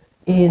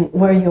in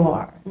where you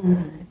are.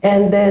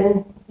 And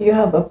then you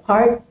have a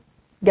part,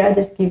 God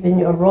has given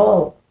you a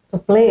role to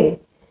play.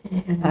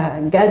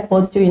 God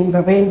put you in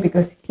Bahrain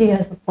because He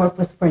has a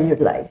purpose for your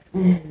life.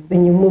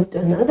 When you move to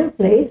another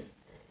place,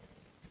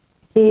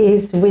 He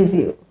is with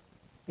you.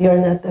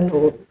 You're not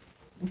alone.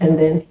 And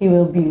then He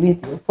will be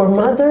with you. For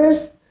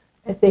mothers,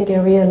 I think I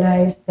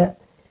realized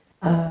that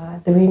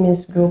the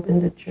women's group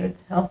in the church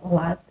help a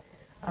lot,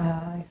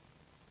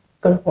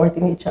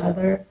 comforting each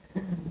other,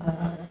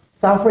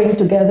 suffering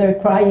together,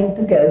 crying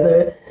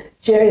together,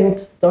 sharing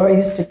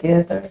stories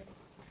together.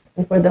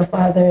 And for the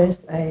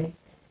fathers, I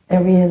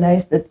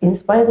realized that in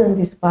spite and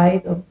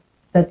despite of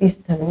the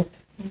distance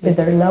with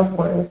their loved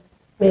ones,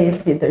 may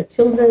it be their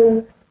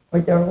children or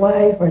their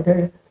wife or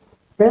their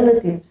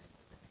relatives,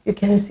 you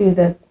can see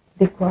that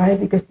they cry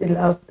because they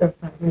love their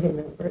family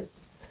members.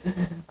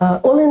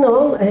 All in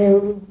all,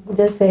 I'm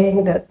just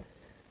saying that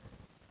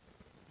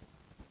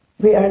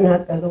we are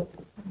not alone.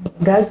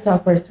 God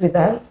suffers with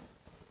us.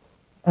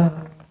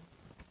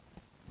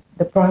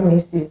 The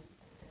promise is,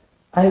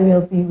 I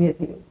will be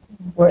with you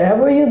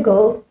wherever you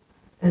go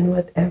and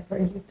whatever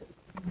you do.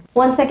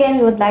 Once again,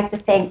 we would like to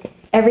thank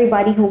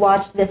everybody who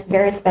watched this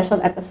very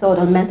special episode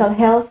on mental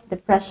health,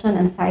 depression,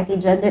 anxiety,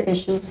 gender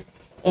issues,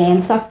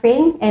 and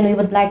suffering. And we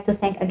would like to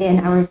thank again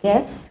our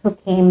guests who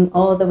came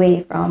all the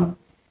way from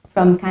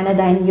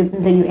Canada and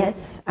the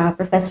US,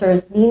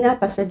 Professor Lina,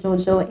 Pastor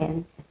Jojo,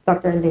 and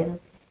Dr. Lil.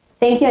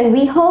 Thank you, and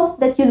we hope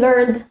that you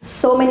learned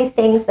so many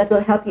things that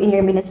will help you in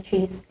your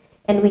ministries,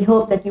 and we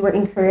hope that you were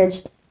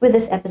encouraged with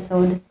this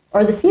episode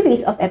or the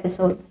series of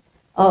episodes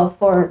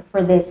for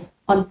this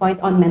On Point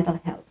on Mental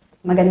Health.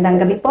 Magandang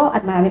gabi po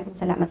at marami pong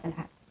salamat sa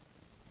lahat.